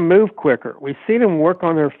seen them move quicker. We've seen them work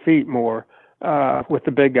on their feet more with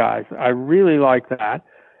the big guys. I really like that.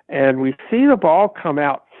 And we see the ball come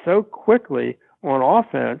out so quickly on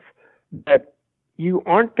offense that you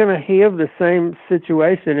aren't going to have the same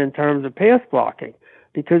situation in terms of pass blocking,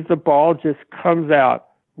 because the ball just comes out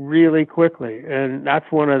really quickly. And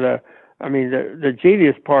that's one of the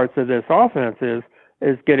genius parts of this offense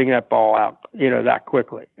is getting that ball out, that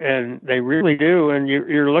quickly. And they really do. And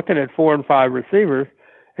you're looking at 4 and 5 receivers,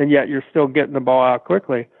 and yet you're still getting the ball out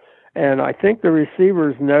quickly. And I think the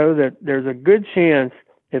receivers know that there's a good chance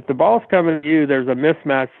if the ball's coming to you, there's a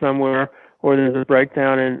mismatch somewhere, or there's a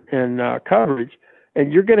breakdown in coverage,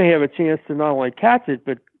 and you're going to have a chance to not only catch it,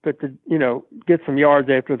 but to, get some yards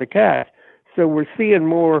after the catch. So we're seeing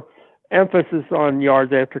more emphasis on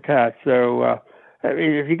yards after catch. So,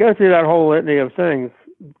 if you go through that whole litany of things,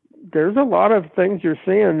 there's a lot of things you're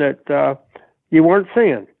seeing that you weren't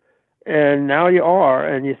seeing, and now you are,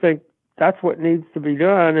 and you think that's what needs to be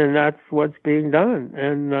done, and that's what's being done,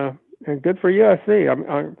 and good for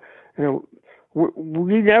USC.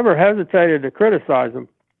 We never hesitated to criticize them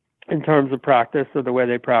in terms of practice or the way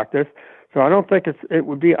they practice. So I don't think it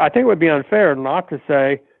would be unfair not to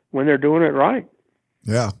say when they're doing it right.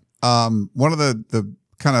 Yeah. One of the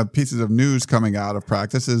kind of pieces of news coming out of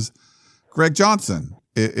practice is Greg Johnson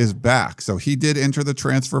is back. So he did enter the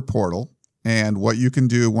transfer portal, and what you can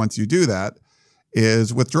do once you do that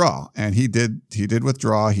is withdraw. And he did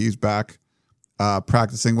withdraw. He's back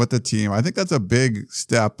practicing with the team. I think that's a big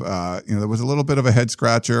step. There was a little bit of a head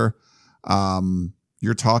scratcher.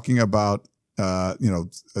 You're talking about,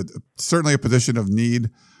 certainly a position of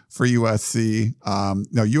need for USC.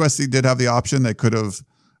 USC did have the option. They could have,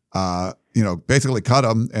 basically cut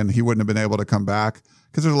him, and he wouldn't have been able to come back,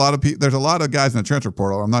 because there's a lot of guys in the transfer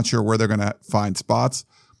portal. I'm not sure where they're going to find spots.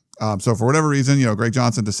 So for whatever reason, Greg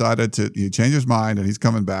Johnson decided he changed his mind and he's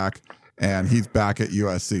coming back, and he's back at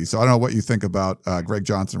USC. So I don't know what you think about Greg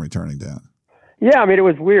Johnson returning, Dan. Yeah, I mean, it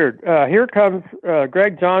was weird. Here comes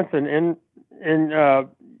Greg Johnson in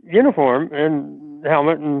uniform and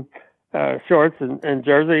helmet and shorts and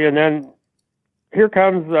jersey, and then here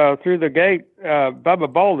comes through the gate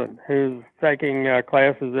Bubba Bolden, who's taking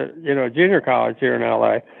classes at junior college here in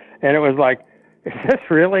LA, and it was like, is this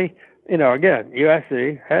really? Again,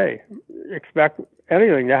 USC. Hey, expect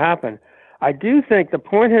anything to happen. I do think the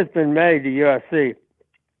point has been made to USC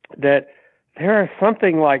that there are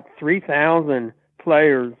something like 3,000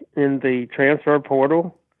 players in the transfer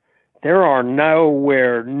portal. There are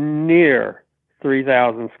nowhere near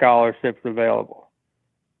 3,000 scholarships available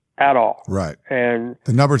at all. Right. And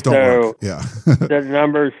the numbers don't work. Yeah. The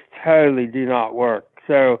numbers totally do not work.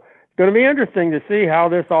 So it's going to be interesting to see how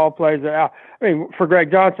this all plays out. I mean, for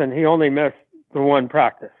Greg Johnson, he only missed the one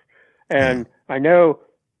practice. And I know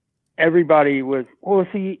everybody was, well, is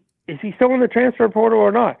he still in the transfer portal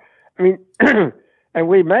or not? I mean, and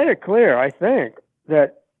we made it clear, I think,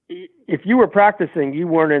 that if you were practicing, you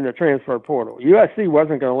weren't in the transfer portal. USC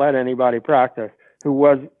wasn't going to let anybody practice who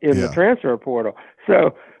was in the transfer portal.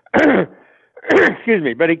 So, excuse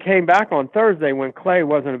me, but he came back on Thursday when Clay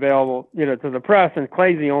wasn't available, to the press, and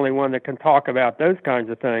Clay's the only one that can talk about those kinds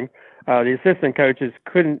of things. The assistant coaches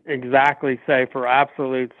couldn't exactly say for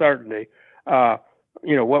absolute certainty,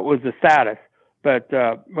 what was the status. But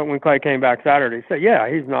when Clay came back Saturday, he said, yeah,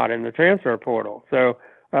 he's not in the transfer portal. So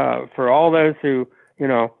for all those who,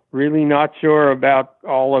 really not sure about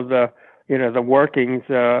all of the, the workings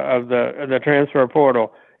of the transfer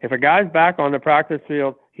portal, if a guy's back on the practice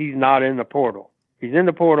field, he's not in the portal. He's in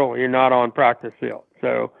the portal, you're not on practice field.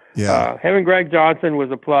 So having Greg Johnson was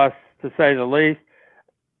a plus, to say the least.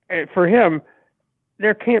 For him,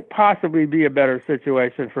 there can't possibly be a better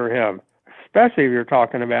situation for him, especially if you're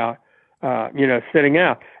talking about, sitting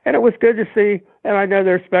out. And it was good to see, and I know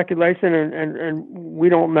there's speculation and we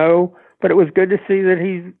don't know, but it was good to see that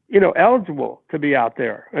he's, eligible to be out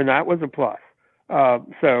there, and that was a plus.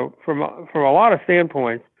 So from a lot of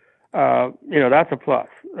standpoints, that's a plus.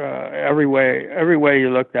 Every way you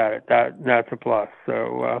looked at it, that's a plus.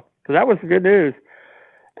 So that was good news.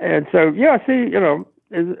 And so USC,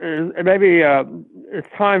 maybe it's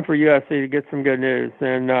time for USC to get some good news.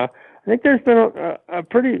 And I think there's been a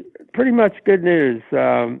pretty much good news.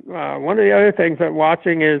 One of the other things I'm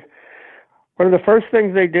watching is one of the first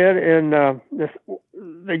things they did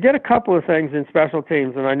they did a couple of things in special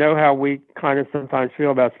teams, and I know how we kind of sometimes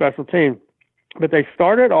feel about special teams, but they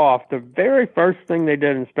started off, the very first thing they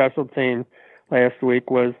did in special teams last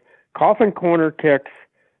week was coffin corner kicks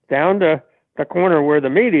down to the corner where the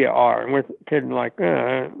media are, and we're kidding like,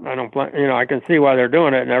 I don't blame, I can see why they're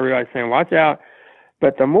doing it, and everybody's saying, watch out.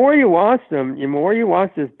 But the more you watch them, the more you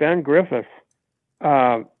watch this Ben Griffiths,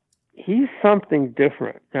 he's something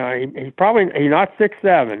different. He's not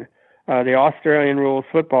 6'7", the Australian rules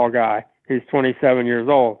football guy who's 27 years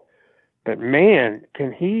old. But man,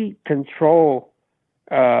 can he control,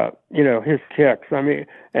 his kicks. I mean,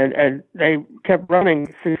 and they kept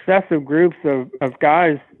running successive groups of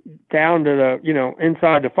guys down to the,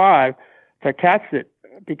 inside the 5 to catch it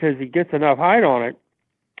because he gets enough height on it.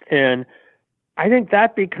 And I think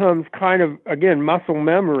that becomes kind of, again, muscle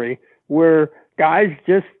memory where guys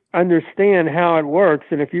just understand how it works.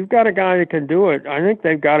 And if you've got a guy that can do it, I think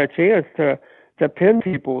they've got a chance to pin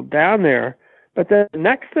people down there. But the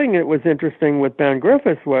next thing that was interesting with Ben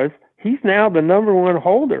Griffiths was he's now the number one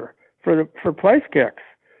holder for place kicks.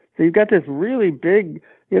 So you've got this really big,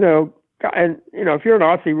 guy, and, if you're an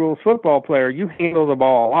Aussie rules football player, you handle the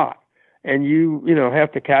ball a lot and you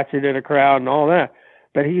have to catch it in a crowd and all that.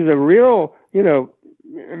 But he's a real,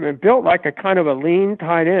 built like a kind of a lean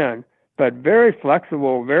tight end, but very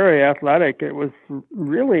flexible, very athletic. It was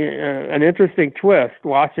really an interesting twist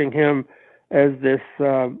watching him as this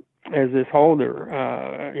holder,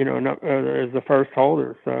 as the first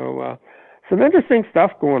holder. So some interesting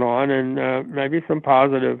stuff going on, and maybe some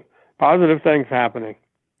positive things happening.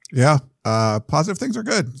 Yeah, positive things are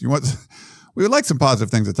good. We would like some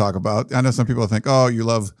positive things to talk about. I know some people think, oh, you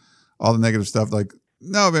love all the negative stuff. Like,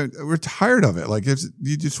 no, man, we're tired of it. Like,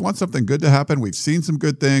 you just want something good to happen. We've seen some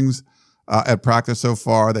good things at practice so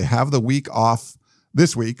far. They have the week off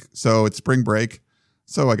this week, so it's spring break.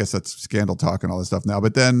 So I guess that's scandal talk and all this stuff now.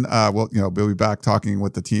 But then we'll be back talking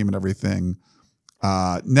with the team and everything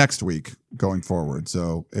next week going forward.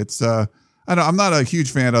 So it's I'm not a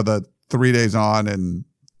huge fan of the 3 days on and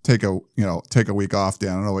take a week off, Dan.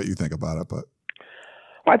 I don't know what you think about it, but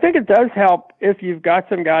I think it does help if you've got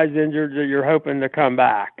some guys injured that you're hoping to come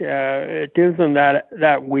back. It gives them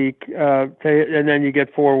that week, and then you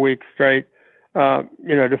get 4 weeks straight,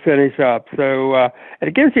 to finish up. So and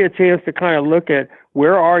it gives you a chance to kind of look at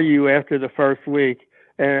where are you after the first week,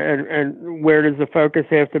 and where does the focus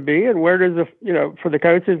have to be, and where does for the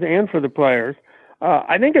coaches and for the players.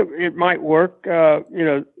 I think it might work,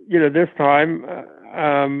 this time.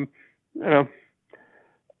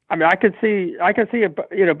 I mean, I can see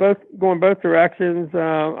it, both going both directions.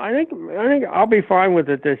 I think I'll be fine with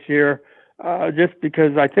it this year, just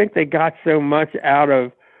because I think they got so much out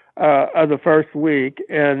of the first week,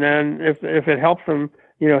 and then if it helps them,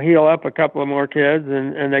 heal up a couple of more kids,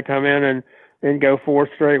 and they come in and go 4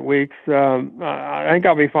 straight weeks, I think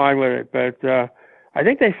I'll be fine with it. But I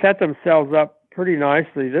think they set themselves up pretty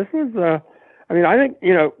nicely. This was, I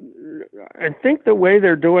think the way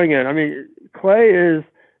they're doing it. I mean, Clay is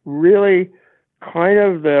really kind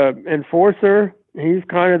of the enforcer. He's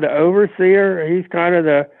kind of the overseer. He's kind of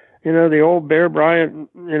the, the old Bear Bryant,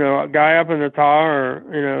 guy up in the tower,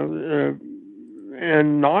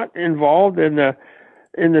 and not involved in the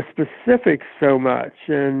specifics so much.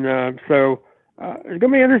 And so it's going to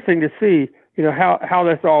be interesting to see, how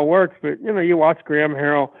this all works. But, you watch Graham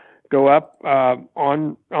Harrell go up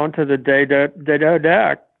onto the dado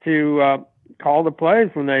deck to call the plays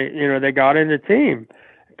when they got in the team,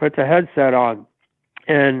 put the headset on.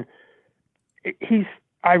 And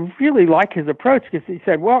I really like his approach, because he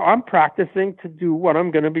said, well, I'm practicing to do what I'm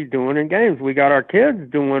going to be doing in games. We got our kids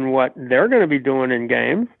doing what they're going to be doing in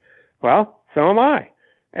games. Well, so am I.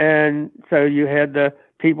 And so you had the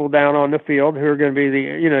people down on the field who are going to be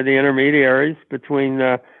the intermediaries between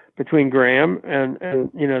Graham and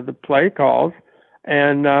the play calls.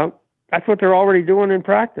 And that's what they're already doing in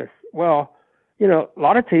practice. Well, a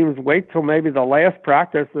lot of teams wait till maybe the last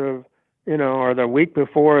practice of, or the week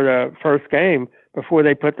before the first game before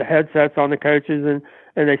they put the headsets on the coaches and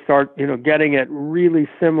they start, getting it really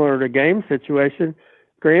similar to game situation.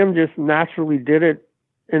 Graham just naturally did it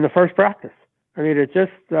in the first practice. I mean, it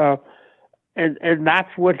just, and that's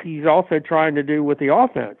what he's also trying to do with the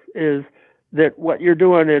offense, is that what you're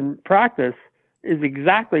doing in practice is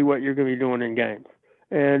exactly what you're going to be doing in games.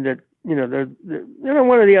 And that,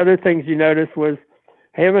 one of the other things you noticed was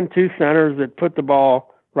having 2 centers that put the ball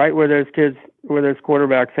right where those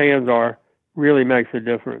quarterbacks' hands are really makes a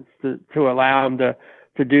difference, to allow them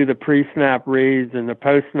to do the pre-snap reads and the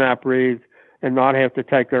post-snap reads and not have to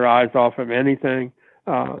take their eyes off of anything,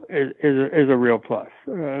 is a real plus.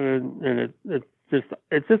 And it's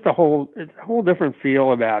just a whole different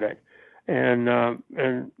feel about it. And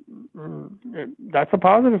that's a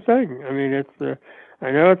positive thing. I mean, I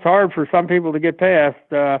know it's hard for some people to get past,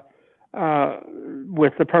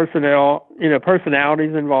 with the personnel,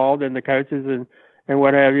 personalities involved and the coaches and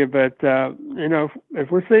what have you. But,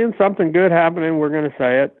 if we're seeing something good happening, we're going to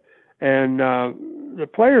say it. And the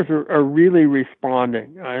players are really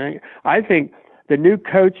responding. I think the new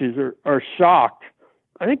coaches are shocked.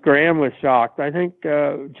 I think Graham was shocked. I think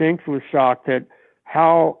Jinx was shocked at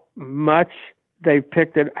how much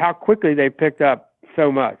how quickly they picked up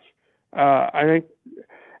so much. I think,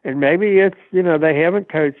 and maybe it's, they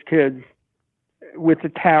haven't coached kids with the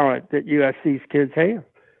talent that USC's kids have.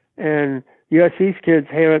 And USC's kids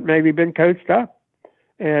haven't maybe been coached up.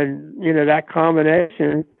 And, that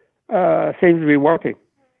combination seems to be working.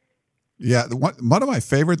 Yeah. One of my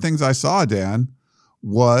favorite things I saw, Dan,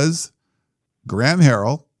 was Graham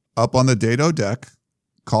Harrell up on the dado deck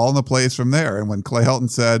calling the plays from there. And when Clay Helton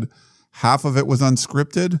said half of it was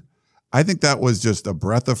unscripted, I think that was just a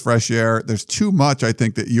breath of fresh air. There's too much, I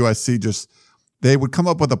think, that USC they would come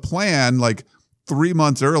up with a plan like 3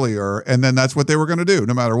 months earlier, and then that's what they were going to do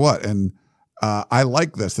no matter what. And I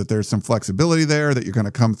like this, that there's some flexibility there, that you're going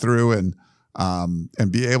to come through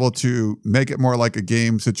and be able to make it more like a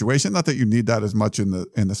game situation. Not that you need that as much in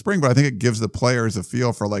the spring, but I think it gives the players a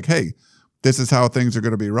feel for like, hey, this is how things are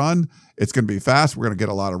going to be run. It's going to be fast. We're going to get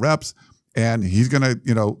a lot of reps. And he's going to,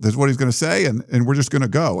 this is what he's going to say, and we're just going to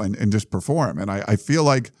go and just perform. And I feel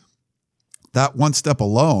like that one step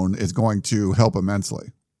alone is going to help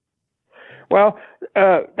immensely. Well,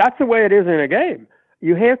 that's the way it is in a game.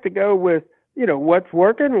 You have to go with, what's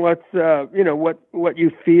working, what's, what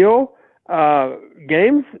you feel.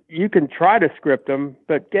 Games, you can try to script them,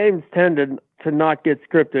 but games tend to not get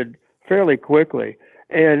scripted fairly quickly.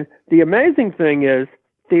 And the amazing thing is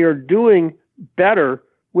they are doing better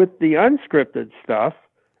with the unscripted stuff,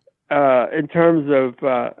 in terms of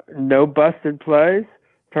no busted plays,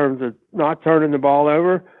 in terms of not turning the ball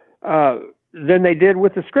over, than they did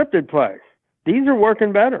with the scripted plays. These are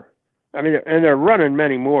working better. I mean, and they're running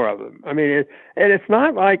many more of them. I mean, and it's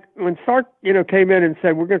not like when Sark, came in and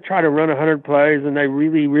said, we're going to try to run 100 plays, and they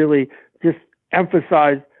really, really just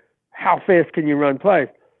emphasized how fast can you run plays.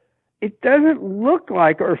 It doesn't look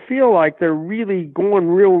like or feel like they're really going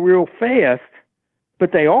real, real fast,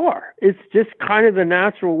 but they are. It's just kind of the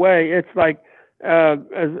natural way. It's like, as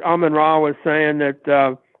Amon-Ra was saying,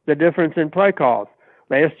 that the difference in play calls.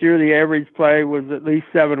 Last year, the average play was at least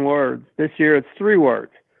 7 words. This year, it's 3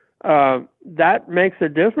 words. That makes a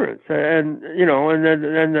difference. And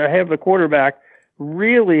then to have the quarterback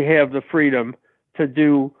really have the freedom to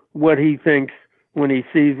do what he thinks when he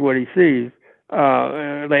sees what he sees.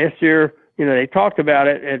 Last year, they talked about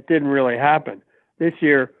it. It didn't really happen. This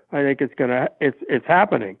year, I think it's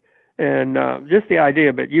happening. And just the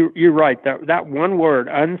idea, but you're right, that one word,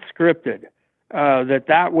 unscripted,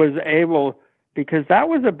 that was able, because that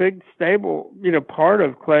was a big stable, part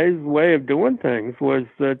of Clay's way of doing things, was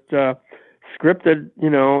that scripted,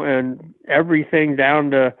 and everything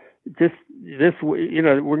down to just this,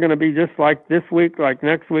 we're going to be just like this week, like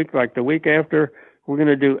next week, like the week after. We're going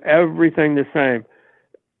to do everything the same.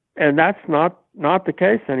 And that's not the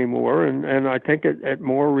case anymore. And I think it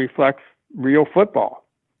more reflects real football.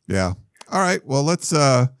 Yeah. All right. Well, let's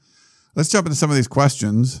jump into some of these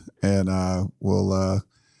questions, and we'll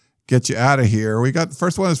get you out of here. We got the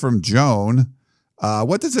first one is from Joan.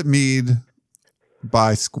 What does it mean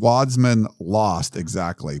by squadsman lost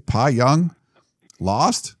exactly? Pai Young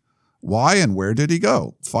lost? Why and where did he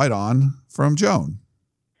go? Fight on, from Joan.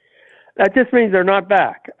 That just means they're not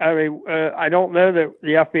back. I mean, I don't know that the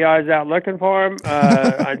FBI is out looking for them.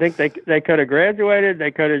 I think they could have graduated.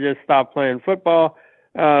 They could have just stopped playing football.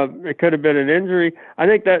 It could have been an injury. I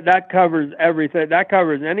think that covers everything. That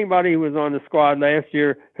covers anybody who was on the squad last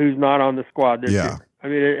year who's not on the squad this year. I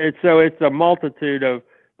mean, it's a multitude of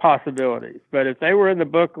possibilities. But if they were in the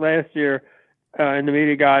book last year, in the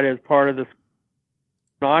media guide as part of the,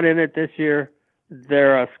 not in it this year,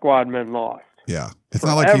 they're a squadman lost. Yeah. It's for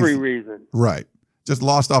not like every reason. Right. Just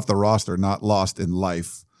lost off the roster, not lost in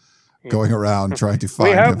life, going around trying to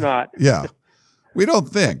find him. We hope not. Yeah. We don't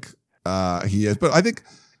think he is. But I think,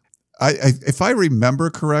 if I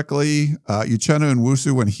remember correctly, Uchenna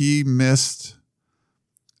Nwosu, when he missed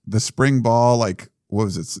the spring ball, like, what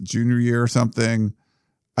was it, junior year or something,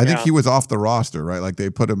 I think he was off the roster, right? Like, they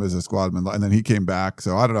put him as a squadman, and then he came back.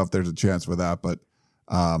 So I don't know if there's a chance for that, but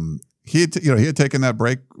he had taken that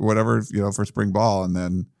break, whatever, for spring ball,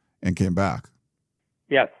 and came back.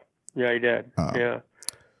 Yes. Yeah, he did. Yeah.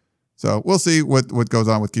 So we'll see what goes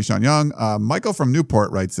on with Keyshawn Young. Michael from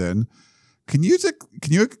Newport writes in, can you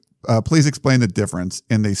please explain the difference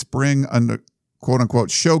in the spring quote unquote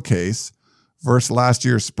showcase versus last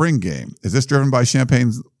year's spring game? Is this driven by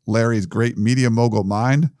Champagne's Larry's great media mogul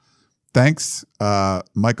mind? Thanks,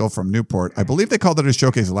 Michael from Newport. I believe they called it a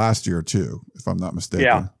showcase last year too, if I'm not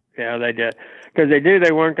mistaken. Yeah, they did, because they knew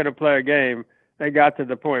they weren't going to play a game. They got to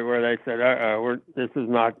the point where they said, this is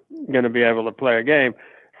not going to be able to play a game.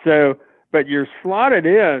 So, but you're slotted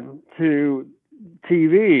in to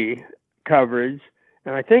TV coverage,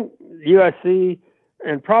 and I think USC,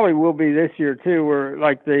 and probably will be this year too, were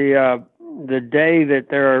like the day that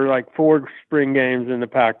there are like 4 spring games in the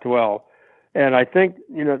Pac-12. And I think,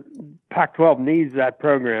 Pac-12 needs that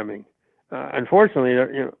programming.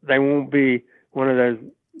 Unfortunately, they won't be one of those,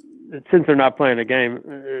 since they're not playing a game,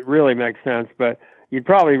 it really makes sense, but you'd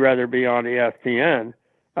probably rather be on ESPN,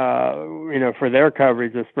 for their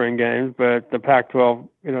coverage of spring games, but the Pac-12,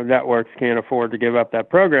 networks can't afford to give up that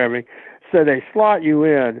programming. So they slot you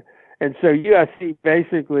in. And so USC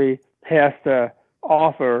basically has to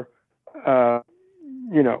offer,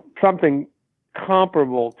 something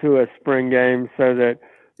comparable to a spring game so that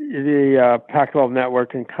the Pac-12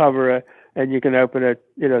 network can cover it, and you can open it,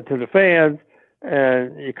 to the fans,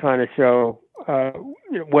 and you kind of show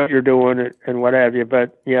what you're doing and what have you.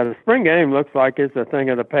 But yeah, the spring game looks like it's a thing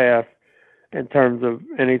of the past in terms of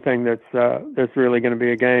anything that's really going to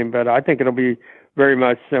be a game. But I think it'll be very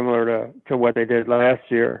much similar to what they did last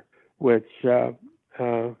year, which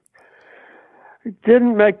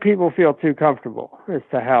didn't make people feel too comfortable as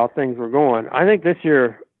to how things were going. I think this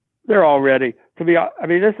year they're all ready to be. I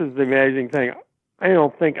mean, this is the amazing thing. I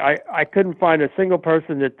don't think I couldn't find a single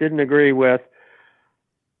person that didn't agree with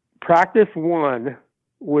practice 1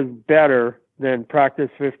 was better than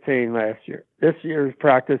practice 15 last year. This year's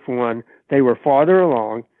practice 1, they were farther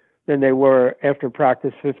along than they were after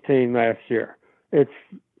practice 15 last year. It's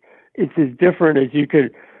as different as you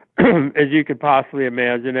could as you could possibly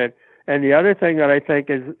imagine it. And the other thing that I think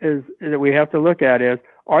is that we have to look at is,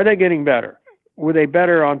 are they getting better? Were they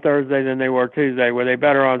better on Thursday than they were Tuesday? Were they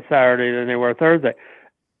better on Saturday than they were Thursday?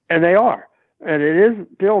 And they are. And it is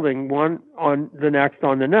building one on the next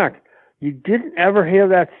on the next. You didn't ever hear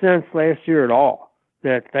that sense last year at all,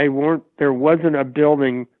 that there wasn't a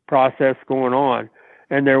building process going on.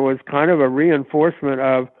 And there was kind of a reinforcement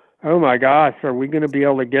of, oh my gosh, are we going to be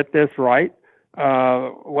able to get this right?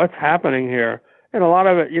 What's happening here? And a lot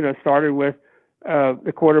of it, started with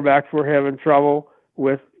the quarterbacks were having trouble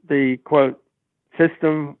with the, quote,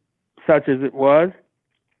 system such as it was.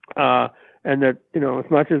 And that,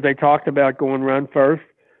 as much as they talked about going run first,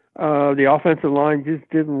 the offensive line just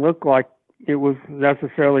didn't look like it was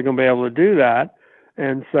necessarily going to be able to do that.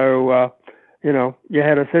 And so, you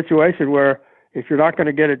had a situation where if you're not going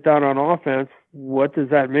to get it done on offense, what does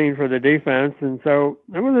that mean for the defense? And so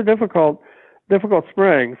it was a difficult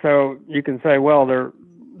spring. So you can say, well,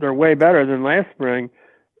 they're way better than last spring.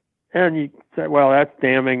 And you say, well, that's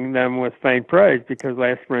damning them with faint praise because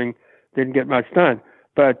last spring didn't get much done.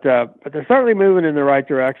 But they're certainly moving in the right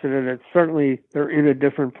direction, and they're in a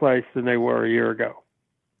different place than they were a year ago.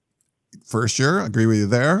 For sure. Agree with you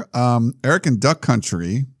there. Eric in Duck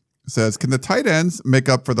Country says, can the tight ends make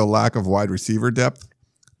up for the lack of wide receiver depth?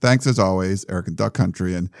 Thanks as always, Eric in Duck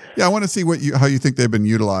Country. And yeah, I want to see how you think they've been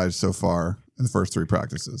utilized so far in the first 3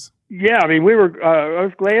 practices. Yeah, I mean, I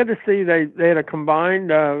was glad to see they had a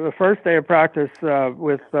combined, the first day of practice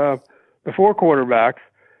with the 4 quarterbacks.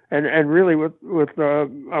 And really with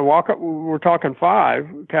a walk-up, we're talking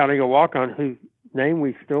 5, counting a walk-on whose name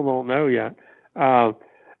we still don't know yet.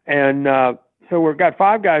 So we've got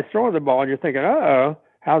 5 guys throwing the ball, and you're thinking, uh-oh,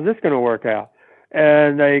 how's this going to work out?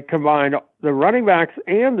 And they combined the running backs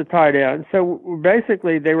and the tight ends. So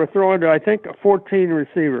basically they were throwing to, I think, 14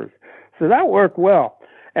 receivers. So that worked well.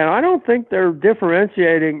 And I don't think they're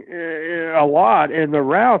differentiating a lot in the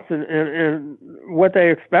routes and what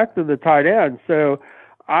they expect of the tight ends. So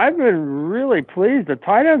I've been really pleased. The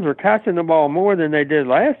tight ends were catching the ball more than they did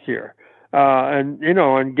last year. And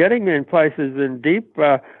getting in places in deep,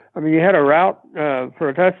 you had a route for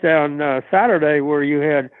a touchdown Saturday where you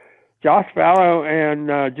had Josh Fallow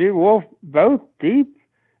and Jude Wolf both deep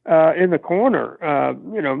in the corner,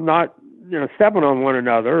 not stepping on one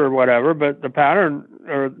another or whatever, but the pattern,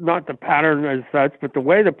 or not the pattern as such, but the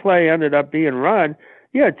way the play ended up being run,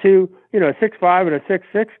 you had 2, a 6'5" and a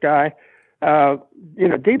 6'6" guy,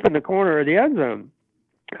 deep in the corner of the end zone.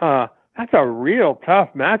 That's a real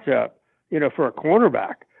tough matchup, for a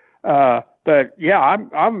cornerback. But yeah,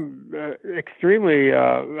 I'm extremely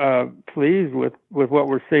pleased with what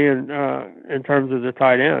we're seeing in terms of the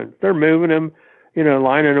tight ends. They're moving them,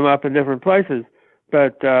 lining them up in different places,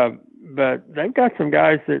 but they've got some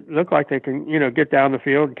guys that look like they can, get down the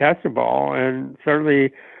field and catch the ball. And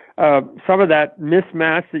certainly some of that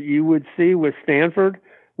mismatch that you would see with Stanford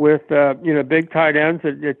with, big tight ends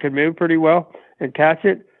that can move pretty well and catch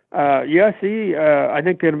it. USC, I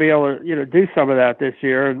think, going to be able to, do some of that this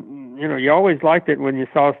year. And, you always liked it when you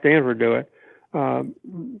saw Stanford do it.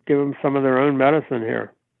 Give them some of their own medicine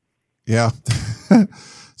here. Yeah.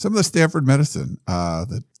 Some of the Stanford medicine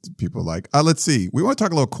that people like. Let's see. We want to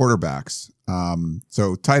talk a little quarterbacks.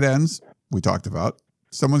 So tight ends, we talked about.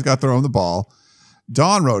 Someone's got thrown the ball.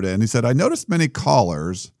 Don wrote in. He said, I noticed many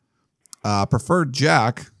callers preferred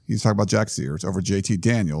Jack, he's talking about Jack Sears, over JT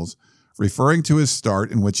Daniels, referring to his start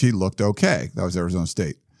in which he looked okay. That was Arizona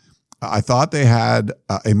State. I thought they had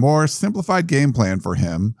a more simplified game plan for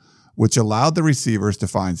him, which allowed the receivers to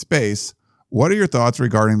find space. What are your thoughts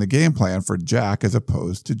regarding the game plan for Jack as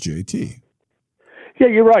opposed to JT? Yeah,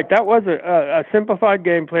 you're right. That was a simplified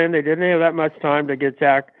game plan. They didn't have that much time to get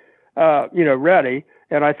Jack, ready.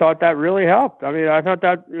 And I thought that really helped. I mean, I thought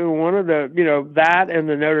that one of the, that and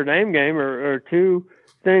the Notre Dame game are 2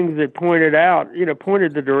 things that pointed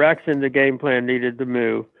the direction the game plan needed to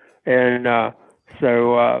move. And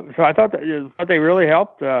so I thought that they really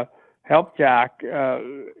helped Jack,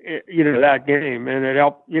 that game, and it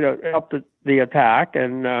helped the attack.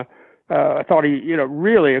 And I thought he,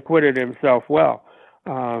 really acquitted himself well.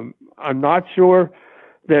 I'm not sure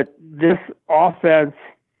that this offense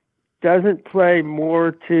doesn't play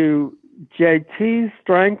more to JT's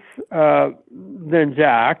strengths than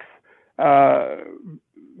Jack's.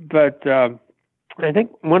 But I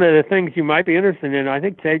think one of the things you might be interested in, I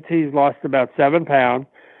think JT's lost about 7 pounds,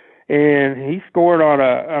 and he scored on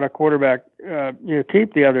a quarterback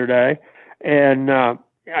keep the other day, and I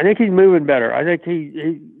think he's moving better. I think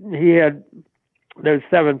he had those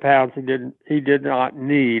 7 pounds he did not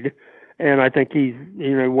need, and I think he's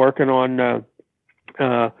working on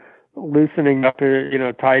loosening up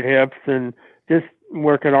tight hips and just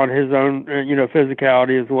working on his own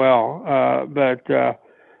physicality as well. But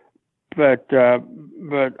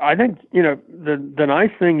I think, the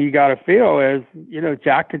nice thing you got to feel is,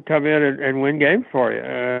 Jack could come in and win games for you,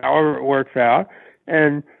 however it works out.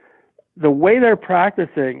 And the way they're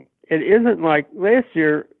practicing, it isn't like last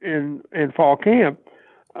year in fall camp.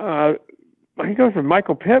 He goes to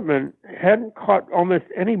Michael Pittman, hadn't caught almost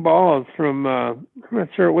any balls from, I'm not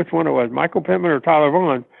sure which one it was, Michael Pittman or Tyler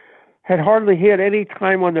Vaughn, had hardly hit any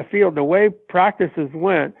time on the field. The way practices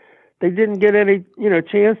went, they didn't get any,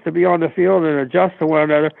 chance to be on the field and adjust to one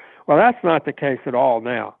another. Well, that's not the case at all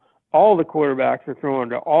now. All the quarterbacks are throwing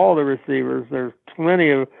to all the receivers. There's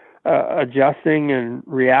plenty of adjusting and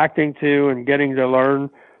reacting to and getting to learn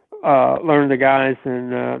the guys.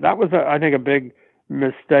 And that was, I think, a big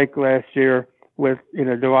mistake last year with,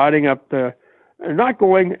 dividing up not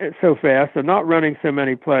going so fast and not running so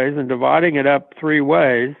many plays and dividing it up three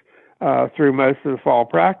ways through most of the fall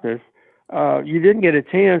practice. You didn't get a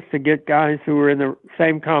chance to get guys who were in the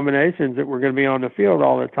same combinations that were going to be on the field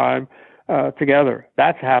all the time together.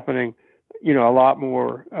 That's happening, a lot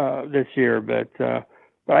more this year. But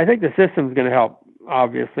I think the system's going to help,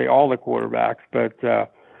 obviously, all the quarterbacks. But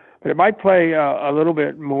it might play a little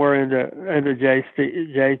bit more into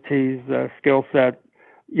JT's skill set,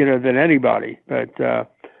 than anybody. But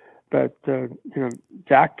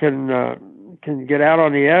Jack can get out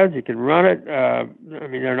on the edge. He can run it.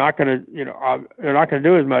 They're not going to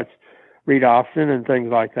do as much read option and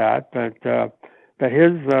things like that. But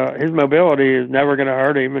his mobility is never going to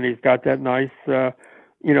hurt him, and he's got that nice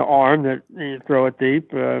arm that you throw it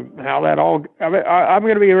deep. How that all, I'm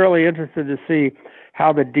going to be really interested to see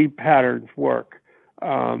how the deep patterns work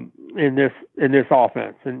in this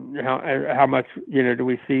offense, and how much do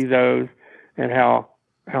we see those, and how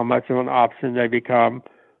much of an option they become.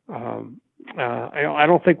 I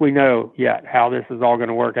don't think we know yet how this is all going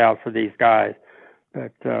to work out for these guys,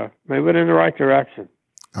 but moving in the right direction.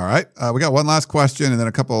 All right. We got one last question and then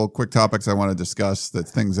a couple of quick topics I want to discuss, the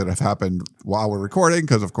things that have happened while we're recording,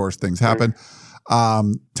 because, of course, things happen.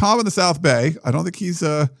 Tom in the South Bay, I don't think he's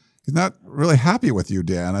not really happy with you,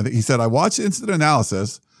 Dan. I think he said, I watched incident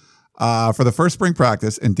analysis for the first spring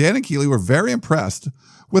practice, and Dan and Keely were very impressed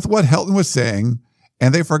with what Helton was saying,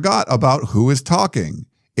 and they forgot about who is talking.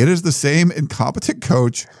 It is the same incompetent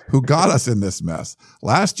coach who got us in this mess.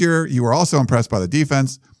 Last year, you were also impressed by the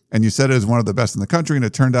defense, and you said it was one of the best in the country, and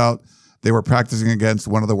it turned out they were practicing against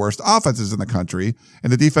one of the worst offenses in the country,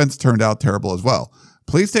 and the defense turned out terrible as well.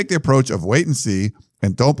 Please take the approach of wait and see,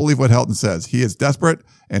 and don't believe what Helton says. He is desperate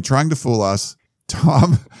and trying to fool us.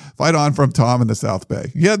 Tom, fight on from Tom in the South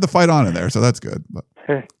Bay. You had the fight on in there, so that's good.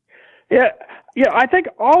 Yeah, I think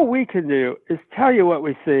all we can do is tell you what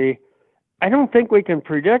we see. I don't think we can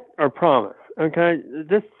predict or promise, okay?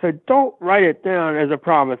 So don't write it down as a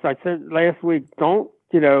promise. I said last week, don't,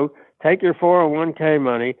 take your 401k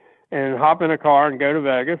money and hop in a car and go to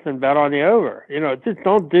Vegas and bet on the over. Just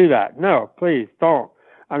don't do that. No, please don't.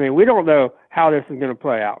 We don't know how this is going to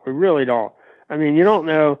play out. We really don't. You don't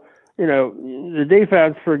know, the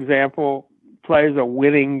defense, for example, plays a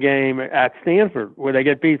winning game at Stanford where they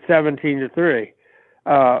get beat 17-3.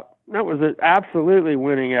 That was an absolutely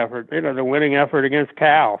winning effort. The winning effort against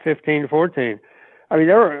Cal, 15-14.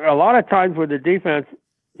 There were a lot of times where the defense,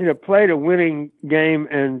 played a winning game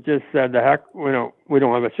and just said, the heck, we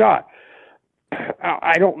don't have a shot.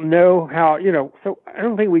 I don't know how, so I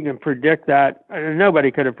don't think we can predict that. Nobody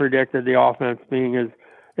could have predicted the offense being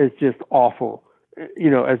as just awful,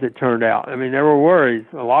 as it turned out. There were worries,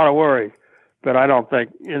 a lot of worries. But I don't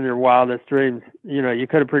think in their wildest dreams, you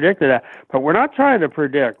could have predicted that. But we're not trying to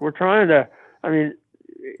predict. We're trying to,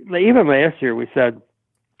 even last year we said,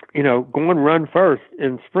 go and run first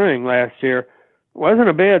in spring last year wasn't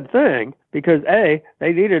a bad thing because A,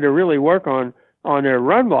 they needed to really work on their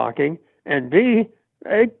run blocking, and B,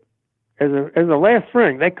 as a last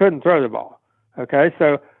spring, they couldn't throw the ball. Okay,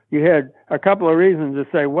 so you had a couple of reasons to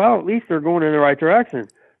say, well, at least they're going in the right direction.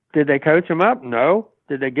 Did they coach them up? No.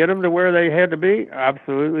 Did they get them to where they had to be?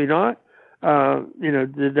 Absolutely not.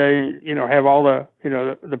 Did they, have all the,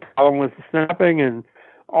 the problem with the snapping and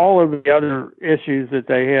all of the other issues that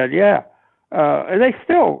they had? Yeah. And they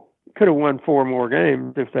still could have won 4 more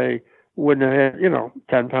games if they wouldn't have had,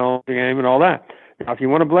 10 penalties a game and all that. Now, if you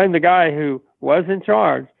want to blame the guy who was in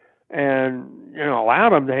charge and,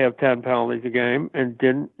 allowed them to have 10 penalties a game and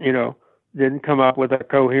didn't come up with a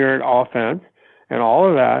coherent offense and all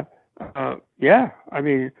of that,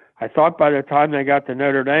 I thought by the time they got to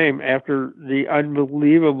Notre Dame, after the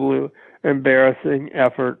unbelievably embarrassing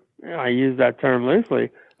effort, I use that term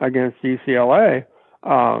loosely, against UCLA,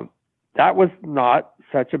 that was not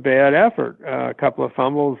such a bad effort. A couple of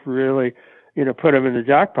fumbles really, put them in the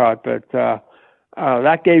jackpot. But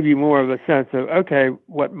that gave you more of a sense of, okay,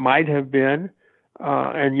 what might have been.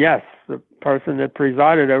 And yes, the person that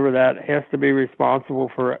presided over that has to be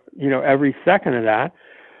responsible for, every second of that.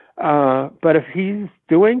 But if he's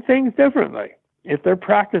doing things differently, if they're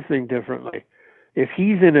practicing differently, if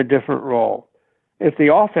he's in a different role, if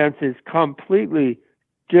the offense is completely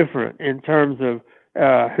different in terms of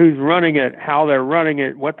who's running it, how they're running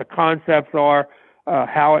it, what the concepts are,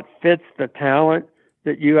 how it fits the talent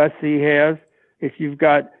that USC has, if you've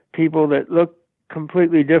got people that look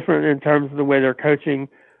completely different in terms of the way they're coaching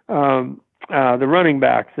the running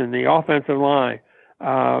backs and the offensive line,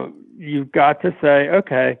 you've got to say,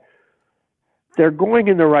 okay, they're going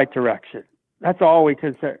in the right direction. That's all we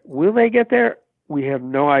can say. Will they get there? We have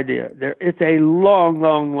no idea. It's a long,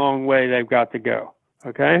 long, long way they've got to go,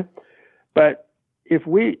 okay? But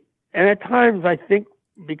and at times I think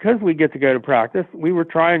because we get to go to practice, we were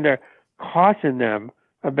trying to caution them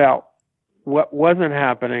about what wasn't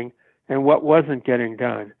happening and what wasn't getting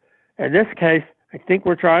done. In this case, I think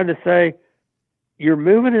we're trying to say, you're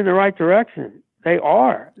moving in the right direction. They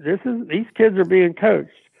are. These kids are being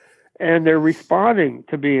coached, and they're responding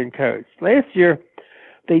to being coached. Last year,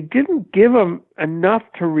 they didn't give them enough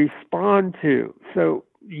to respond to. So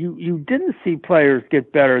you didn't see players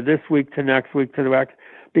get better this week to next week to the next,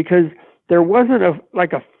 because there wasn't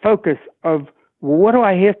a focus of, well, what do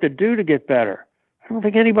I have to do to get better? I don't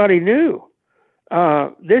think anybody knew.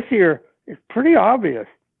 This year, it's pretty obvious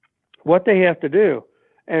what they have to do.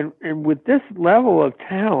 And with this level of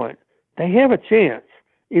talent, they have a chance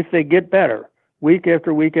if they get better week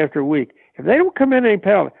after week after week. If they don't commit any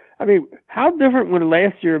penalty, I mean, how different would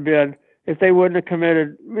last year have been if they wouldn't have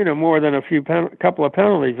committed, more than a couple of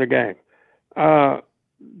penalties a game?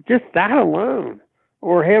 Just that alone,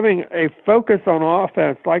 or having a focus on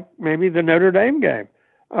offense, like maybe the Notre Dame game.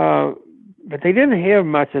 But they didn't have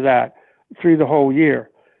much of that through the whole year.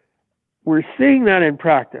 We're seeing that in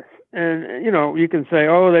practice. And, you can say,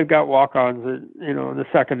 oh, they've got walk-ons, in the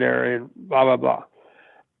secondary and blah, blah, blah.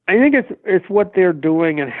 I think it's what they're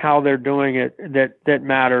doing and how they're doing it that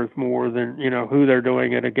matters more than, who they're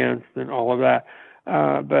doing it against and all of that.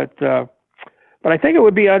 But I think it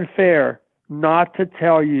would be unfair not to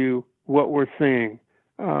tell you what we're seeing,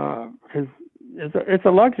 because it's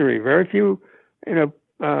a luxury. Very few,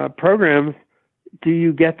 programs do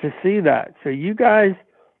you get to see that. So you guys,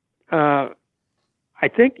 I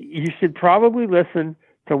think you should probably listen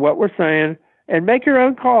to what we're saying and make your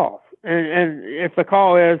own calls. And if the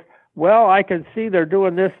call is, well, I can see they're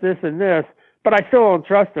doing this, this, and this, but I still don't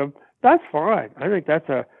trust them, that's fine. I think that's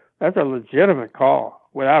a legitimate call,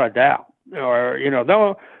 without a doubt. Or,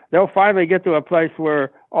 they'll finally get to a place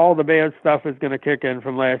where all the bad stuff is going to kick in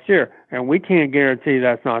from last year, and we can't guarantee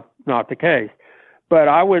that's not the case. But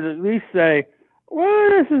I would at least say, well,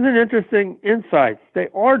 this is an interesting insight. They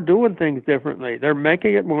are doing things differently. They're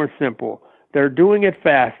making it more simple. They're doing it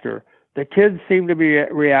faster. The kids seem to be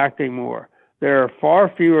reacting more. There are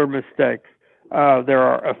far fewer mistakes. There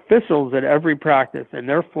are officials at every practice, and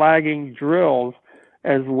they're flagging drills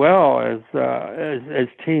as well as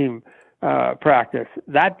team practice.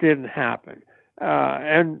 That didn't happen.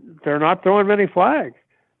 And they're not throwing many flags.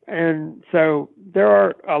 And so there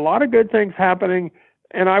are a lot of good things happening,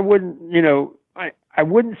 and I wouldn't, I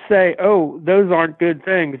wouldn't say, oh, those aren't good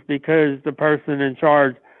things because the person in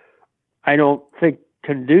charge, I don't think,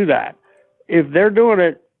 can do that. If they're doing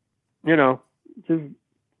it, just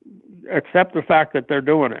accept the fact that they're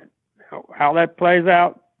doing it. How that plays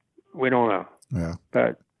out, we don't know. Yeah.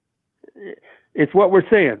 But it's what we're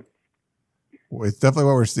seeing. Well, it's definitely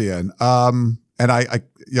what we're seeing. And I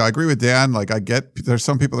agree with Dan. Like, I get there's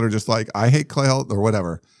some people that are just like, I hate Clay Helton or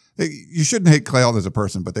whatever. You shouldn't hate Clay Helton as a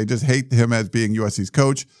person, but they just hate him as being USC's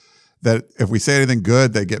coach. That if we say anything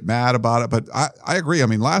good, they get mad about it. But I agree. I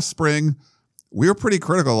mean, last spring, we were pretty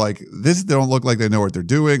critical. Like, this don't look like they know what they're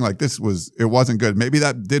doing. Like, it wasn't good. Maybe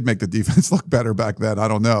that did make the defense look better back then. I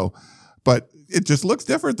don't know. But it just looks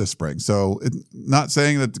different this spring. So not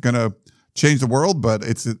saying that it's going to change the world, but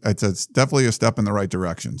it's definitely a step in the right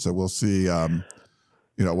direction. So we'll see,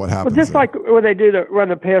 what happens. Well, just like when they run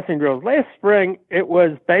the passing drills. Last spring, it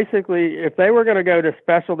was basically, if they were going to go to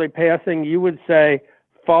specialty passing, you would say,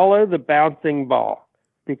 follow the bouncing ball,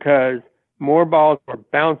 because more balls were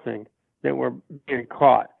bouncing than were being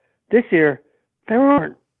caught. This year, there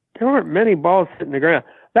aren't many balls hitting the ground.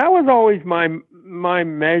 That was always my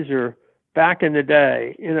measure back in the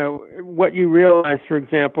day. What you realized, for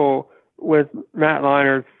example, with Matt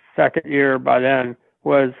Leiner's second year by then,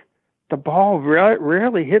 was the ball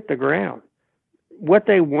rarely hit the ground. What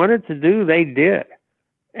they wanted to do, they did.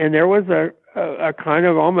 And there was a kind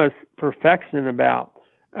of almost perfection about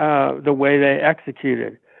the way they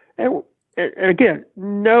executed. And again,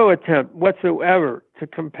 no attempt whatsoever to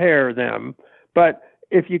compare them. But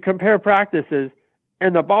if you compare practices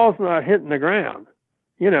and the ball's not hitting the ground,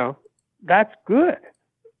 that's good.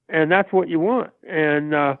 And that's what you want.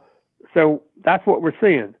 And so that's what we're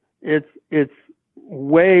seeing. It's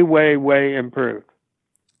way, way, way improved.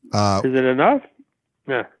 Is it enough?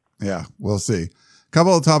 Yeah. Yeah, we'll see. A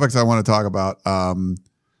couple of topics I want to talk about.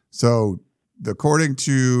 So according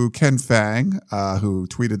to Ken Fang, who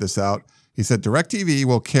tweeted this out, he said DirecTV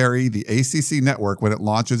will carry the ACC network when it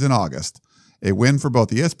launches in August. A win for both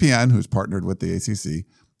ESPN, who's partnered with the ACC,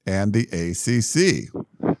 and the ACC.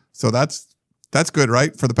 So that's good,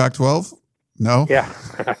 right, for the Pac-12? No? Yeah.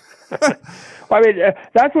 Well, I mean,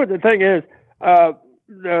 that's what the thing is.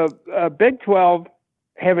 The Big 12,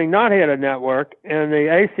 having not had a network, and the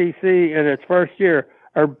ACC in its first year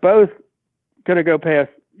are both going to go past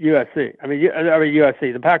USC. I mean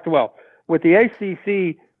USC, the Pac-12. With the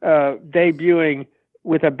ACC debuting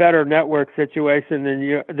with a better network situation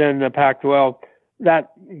than the Pac-12,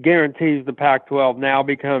 that guarantees the Pac-12 now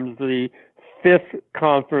becomes the fifth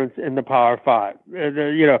conference in the Power Five.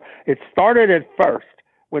 It started at first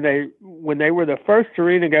when they were the first to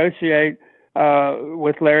renegotiate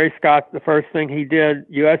with Larry Scott. The first thing he did,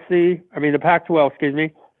 the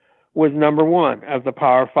Pac-12, was number one of the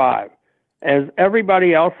Power Five. As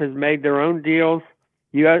everybody else has made their own deals,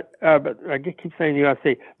 but I keep saying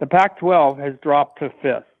USC, the Pac-12 has dropped to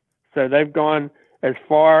fifth. So they've gone as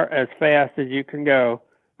far, as fast as you can go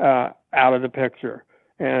out of the picture.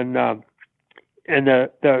 And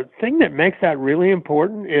the thing that makes that really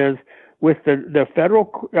important is with the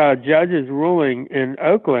federal judge's ruling in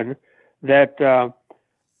Oakland that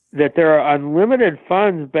there are unlimited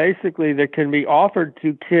funds basically that can be offered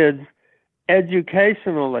to kids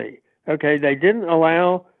educationally. Okay, they didn't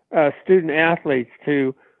allow student athletes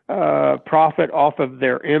to profit off of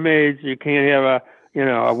their image. You can't have a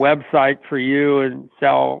website for you and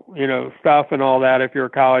sell, stuff and all that if you're a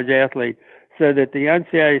college athlete. So that the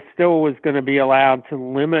NCAA still was going to be allowed to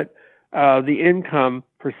limit the income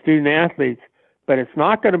for student athletes, but it's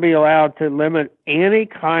not going to be allowed to limit any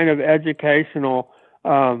kind of educational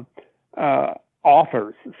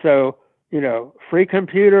offers. So, free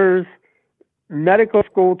computers, medical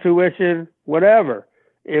school tuition, whatever.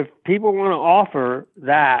 If people want to offer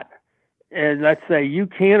that, and let's say you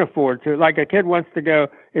can't afford to, like a kid wants to go,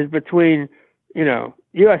 is between,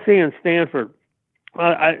 USC and Stanford.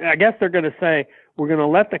 Well, I guess they're going to say we're going to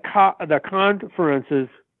let the conferences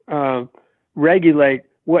regulate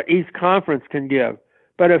what each conference can give.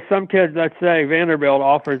 But if some kid, let's say Vanderbilt,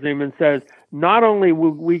 offers him and says, not only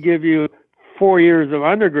will we give you 4 years of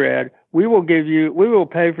undergrad, we will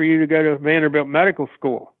pay for you to go to Vanderbilt Medical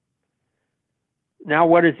School. Now,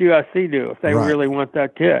 what does USC do if they really want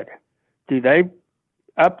that kid? Do they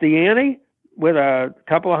up the ante with a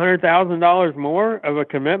couple of $100,000 more of a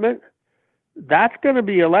commitment? That's going to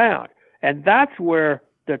be allowed. And that's where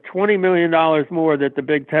the $20 million more that the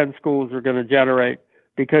Big Ten schools are going to generate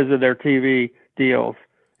because of their TV deals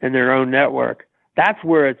and their own network, that's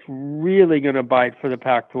where it's really going to bite for the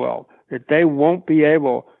Pac-12, that they won't be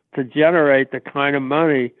able to generate the kind of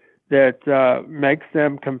money that makes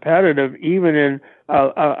them competitive, even in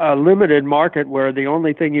a limited market where the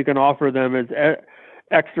only thing you can offer them is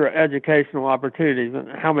extra educational opportunities. And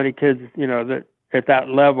how many kids, that at that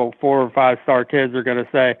level, 4 or 5 star kids are going to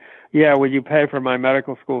say, yeah, would you pay for my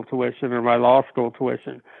medical school tuition or my law school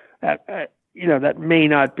tuition? That may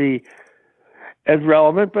not be as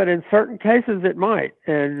relevant, but in certain cases it might.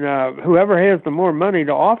 And whoever has the more money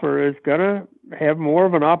to offer is going to have more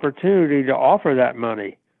of an opportunity to offer that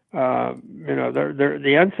money. The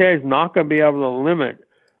NCAA is not going to be able to limit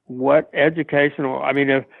what educational. I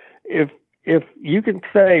mean, if you can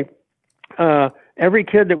say every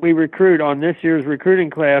kid that we recruit on this year's recruiting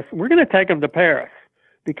class, we're going to take them to Paris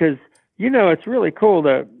because it's really cool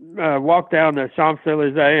to walk down the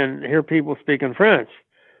Champs-Élysées and hear people speaking French.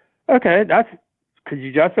 Okay, could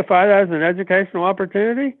you justify that as an educational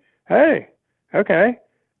opportunity? Hey, okay,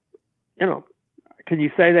 can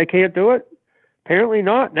you say they can't do it? Apparently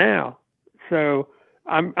not now. So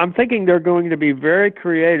I'm thinking they're going to be very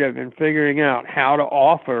creative in figuring out how to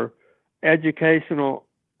offer additional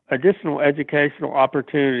educational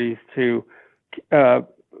opportunities to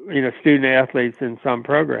student athletes in some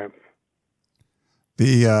programs.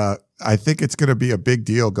 I think it's going to be a big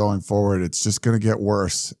deal going forward. It's just going to get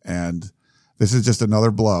worse, and this is just another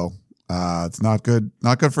blow. It's not good.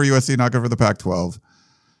 Not good for USC. Not good for the Pac-12.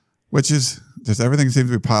 Which is just everything seems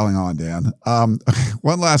to be piling on, Dan.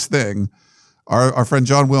 One last thing. Our friend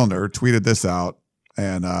John Wilner tweeted this out,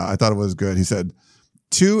 and I thought it was good. He said,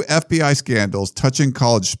 2 FBI scandals touching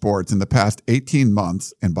college sports in the past 18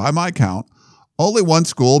 months, and by my count, only one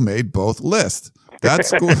school made both lists. That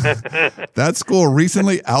school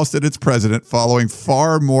recently ousted its president following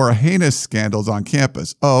far more heinous scandals on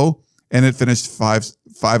campus. Oh, and it finished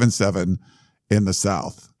 5-7 in the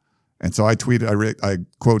South. And so I quote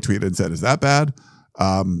tweeted and said, "Is that bad?"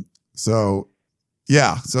 So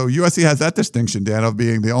USC has that distinction, Dan, of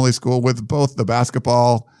being the only school with both the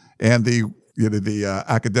basketball and the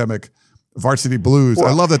academic Varsity Blues. Well,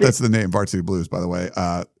 I love that that's the name, Varsity Blues, by the way.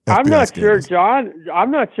 I'm not sure John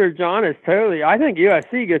is totally. I think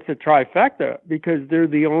USC gets a trifecta because they're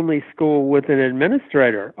the only school with an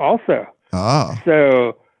administrator also.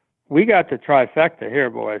 So we got the trifecta here,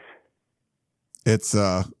 boys. It's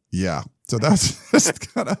So that's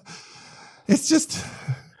just kind of. It's just.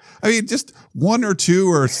 I mean, just 1 or 2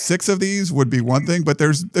 or 6 of these would be one thing, but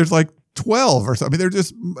there's like 12 or something. I mean,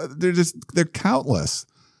 they're countless.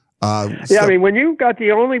 I mean, when you've got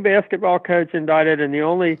the only basketball coach indicted and the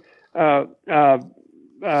only, and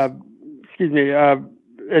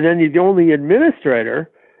then the only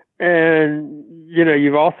administrator, and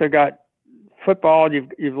you've also got football.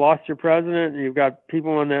 You've lost your president. And you've got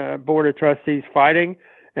people on the board of trustees fighting,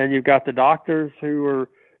 and you've got the doctors who are,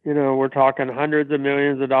 we're talking hundreds of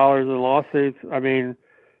millions of dollars in lawsuits. I mean,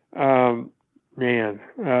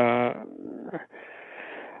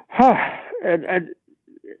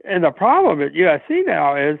 and the problem at USC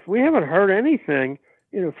now is we haven't heard anything,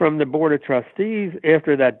 from the board of trustees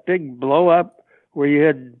after that big blow up where you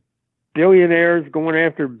had billionaires going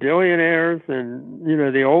after billionaires and,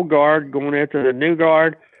 the old guard going after the new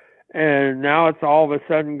guard. And now it's all of a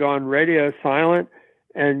sudden gone radio silent.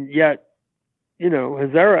 And yet,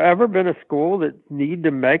 has there ever been a school that need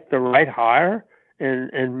to make the right hire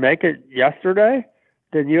and make it yesterday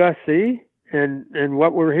than USC? And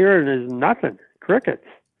what we're hearing is nothing, crickets.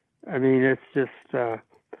 I mean, it's just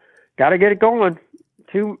got to get it going.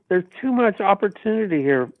 There's too much opportunity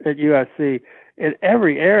here at USC in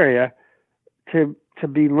every area to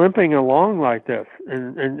be limping along like this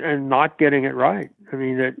and not getting it right. I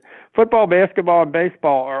mean, that football, basketball, and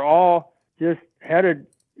baseball are all just have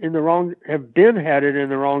been headed in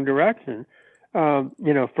the wrong direction,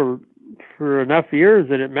 for enough years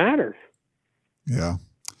that it matters. Yeah.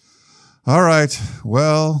 All right.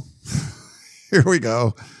 Well, here we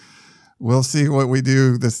go. We'll see what we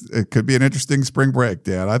do. It could be an interesting spring break,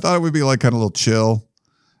 Dan. I thought it would be like kind of a little chill,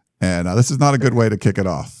 and this is not a good way to kick it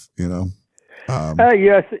off.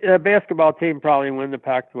 Yes, a basketball team probably win the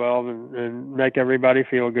Pac-12 and make everybody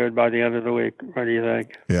feel good by the end of the week. What do you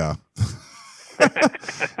think? Yeah.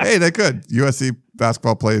 Hey, they could. USC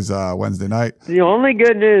basketball plays Wednesday night. The only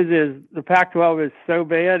good news is the Pac-12 is so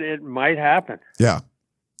bad it might happen. Yeah,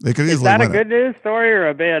 they could easily. Is that a good news story or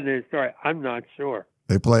a bad news story? I'm not sure.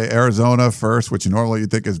 They play Arizona first, which normally you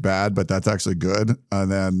think is bad, but that's actually good.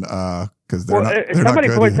 And then because they're somebody not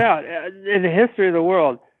good points out in the history of the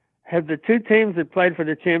world, have the 2 teams that played for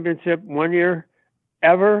the championship one year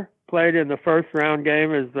ever played in the first round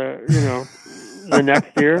game as the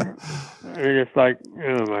next year? I mean, it's like,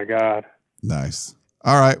 oh my God. Nice.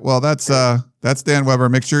 All right. Well, that's Dan Weber.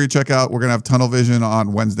 Make sure you check out. We're gonna have Tunnel Vision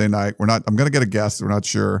on Wednesday night. I'm gonna get a guest. We're not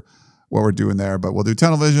sure what we're doing there, but we'll do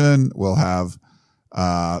Tunnel Vision. We'll have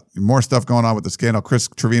more stuff going on with the scandal. Chris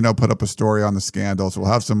Trevino put up a story on the scandal, so we'll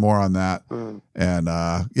have some more on that. And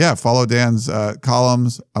follow Dan's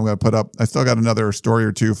columns. I'm going to put up, I still got another story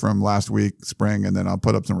or 2 from last week, spring, and then I'll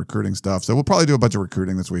put up some recruiting stuff. So we'll probably do a bunch of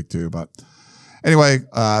recruiting this week too. But anyway,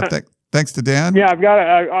 thanks to Dan. Yeah,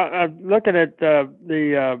 I'm looking at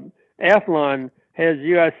the Athlon has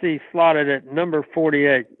USC slotted at number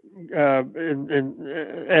 48. In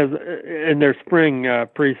their spring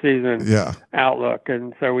preseason outlook,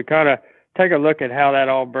 and so we kind of take a look at how that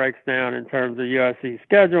all breaks down in terms of USC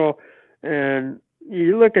schedule, and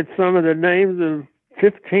you look at some of the names of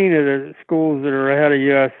 15 of the schools that are ahead of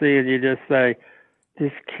USC, and you just say,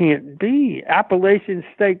 this can't be. Appalachian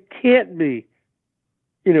State can't be,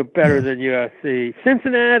 better than USC.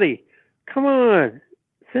 Cincinnati, come on,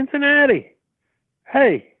 Cincinnati,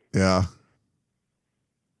 hey. Yeah.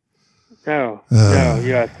 No,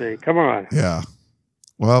 USC. Come on. Yeah.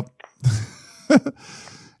 Well,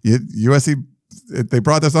 USC, they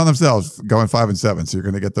brought this on themselves, going 5-7. So you're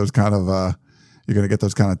going to get those kind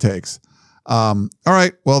of takes. All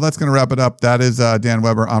right. Well, that's going to wrap it up. That is Dan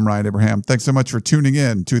Weber. I'm Ryan Abraham. Thanks so much for tuning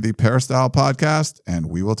in to the Peristyle Podcast, and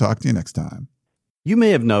we will talk to you next time. You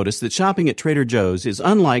may have noticed that shopping at Trader Joe's is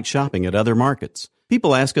unlike shopping at other markets.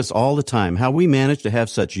 People ask us all the time how we manage to have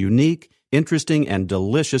such unique, interesting, and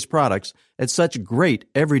delicious products at such great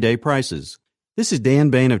everyday prices. This is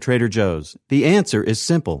Dan Bain of Trader Joe's. The answer is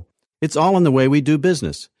simple. It's all in the way we do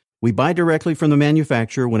business. We buy directly from the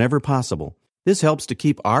manufacturer whenever possible. This helps to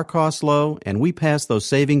keep our costs low, and we pass those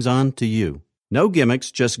savings on to you. No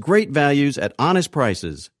gimmicks, just great values at honest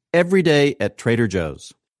prices. Every day at Trader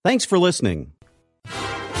Joe's. Thanks for listening.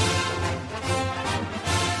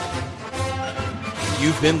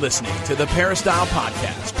 You've been listening to the Peristyle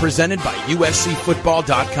Podcast, presented by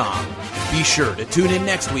USCFootball.com. Be sure to tune in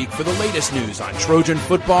next week for the latest news on Trojan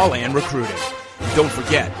football and recruiting. And don't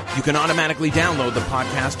forget, you can automatically download the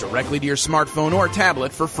podcast directly to your smartphone or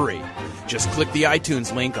tablet for free. Just click the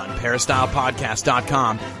iTunes link on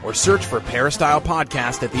PeristylePodcast.com or search for Peristyle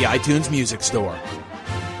Podcast at the iTunes Music Store.